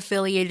is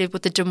affiliated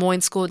with the Des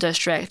Moines School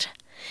District.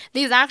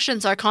 These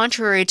actions are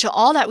contrary to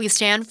all that we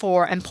stand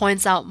for and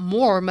points out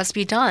more must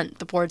be done,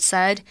 the board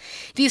said.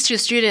 These 2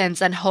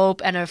 students and hope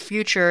and a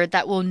future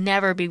that will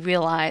never be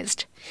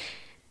realized.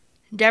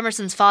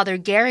 Damerson's father,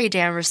 Gary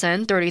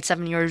Damerson,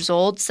 37 years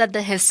old, said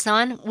that his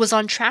son was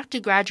on track to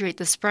graduate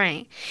this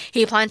spring.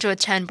 He planned to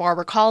attend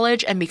Barber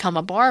College and become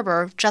a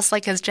barber, just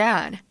like his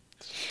dad.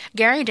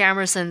 Gary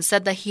Damerson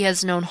said that he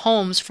has known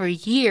Holmes for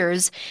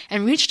years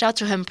and reached out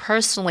to him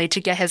personally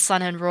to get his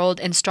son enrolled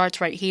in Starts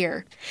Right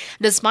Here.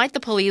 Despite the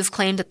police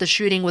claim that the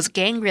shooting was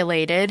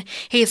gang-related,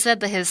 he said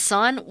that his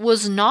son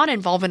was not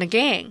involved in a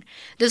gang,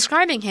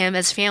 describing him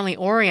as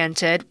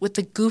family-oriented with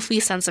a goofy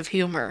sense of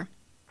humor.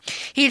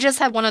 He just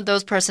had one of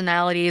those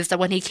personalities that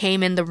when he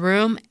came in the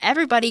room,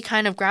 everybody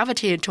kind of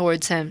gravitated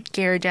towards him,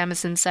 Gary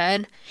Damerson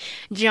said.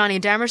 Gianni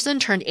Damerson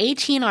turned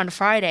 18 on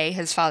Friday,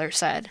 his father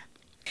said.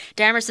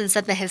 Damerson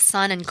said that his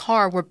son and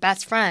Carr were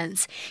best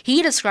friends.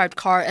 He described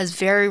Carr as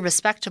very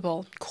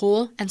respectable,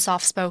 cool, and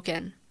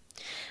soft-spoken.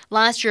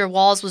 Last year,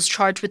 Walls was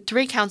charged with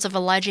 3 counts of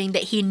alleging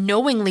that he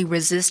knowingly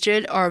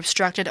resisted or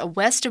obstructed a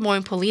West Des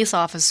Moines police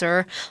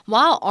officer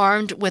while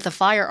armed with a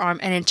firearm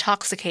and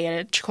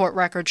intoxicated, court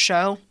records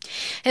show.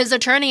 His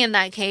attorney in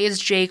that case,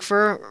 Jake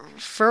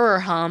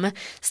Furerham,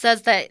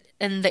 says that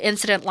in the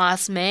incident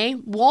last May,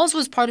 Walls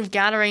was part of a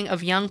gathering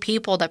of young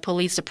people that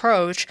police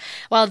approached.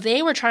 While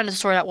they were trying to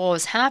sort out what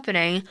was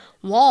happening,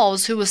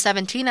 Walls, who was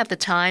 17 at the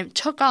time,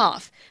 took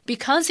off.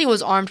 Because he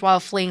was armed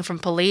while fleeing from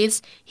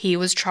police, he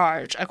was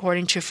charged,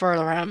 according to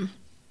Furerham.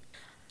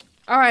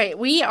 All right,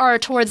 we are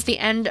towards the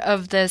end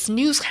of this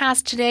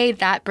newscast today.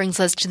 That brings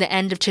us to the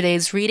end of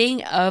today's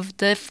reading of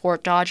the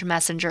Fort Dodge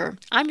Messenger.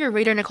 I'm your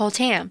reader, Nicole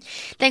Tam.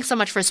 Thanks so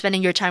much for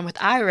spending your time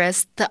with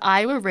Iris, the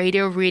Iowa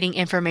Radio Reading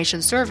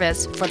Information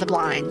Service for the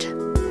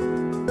Blind.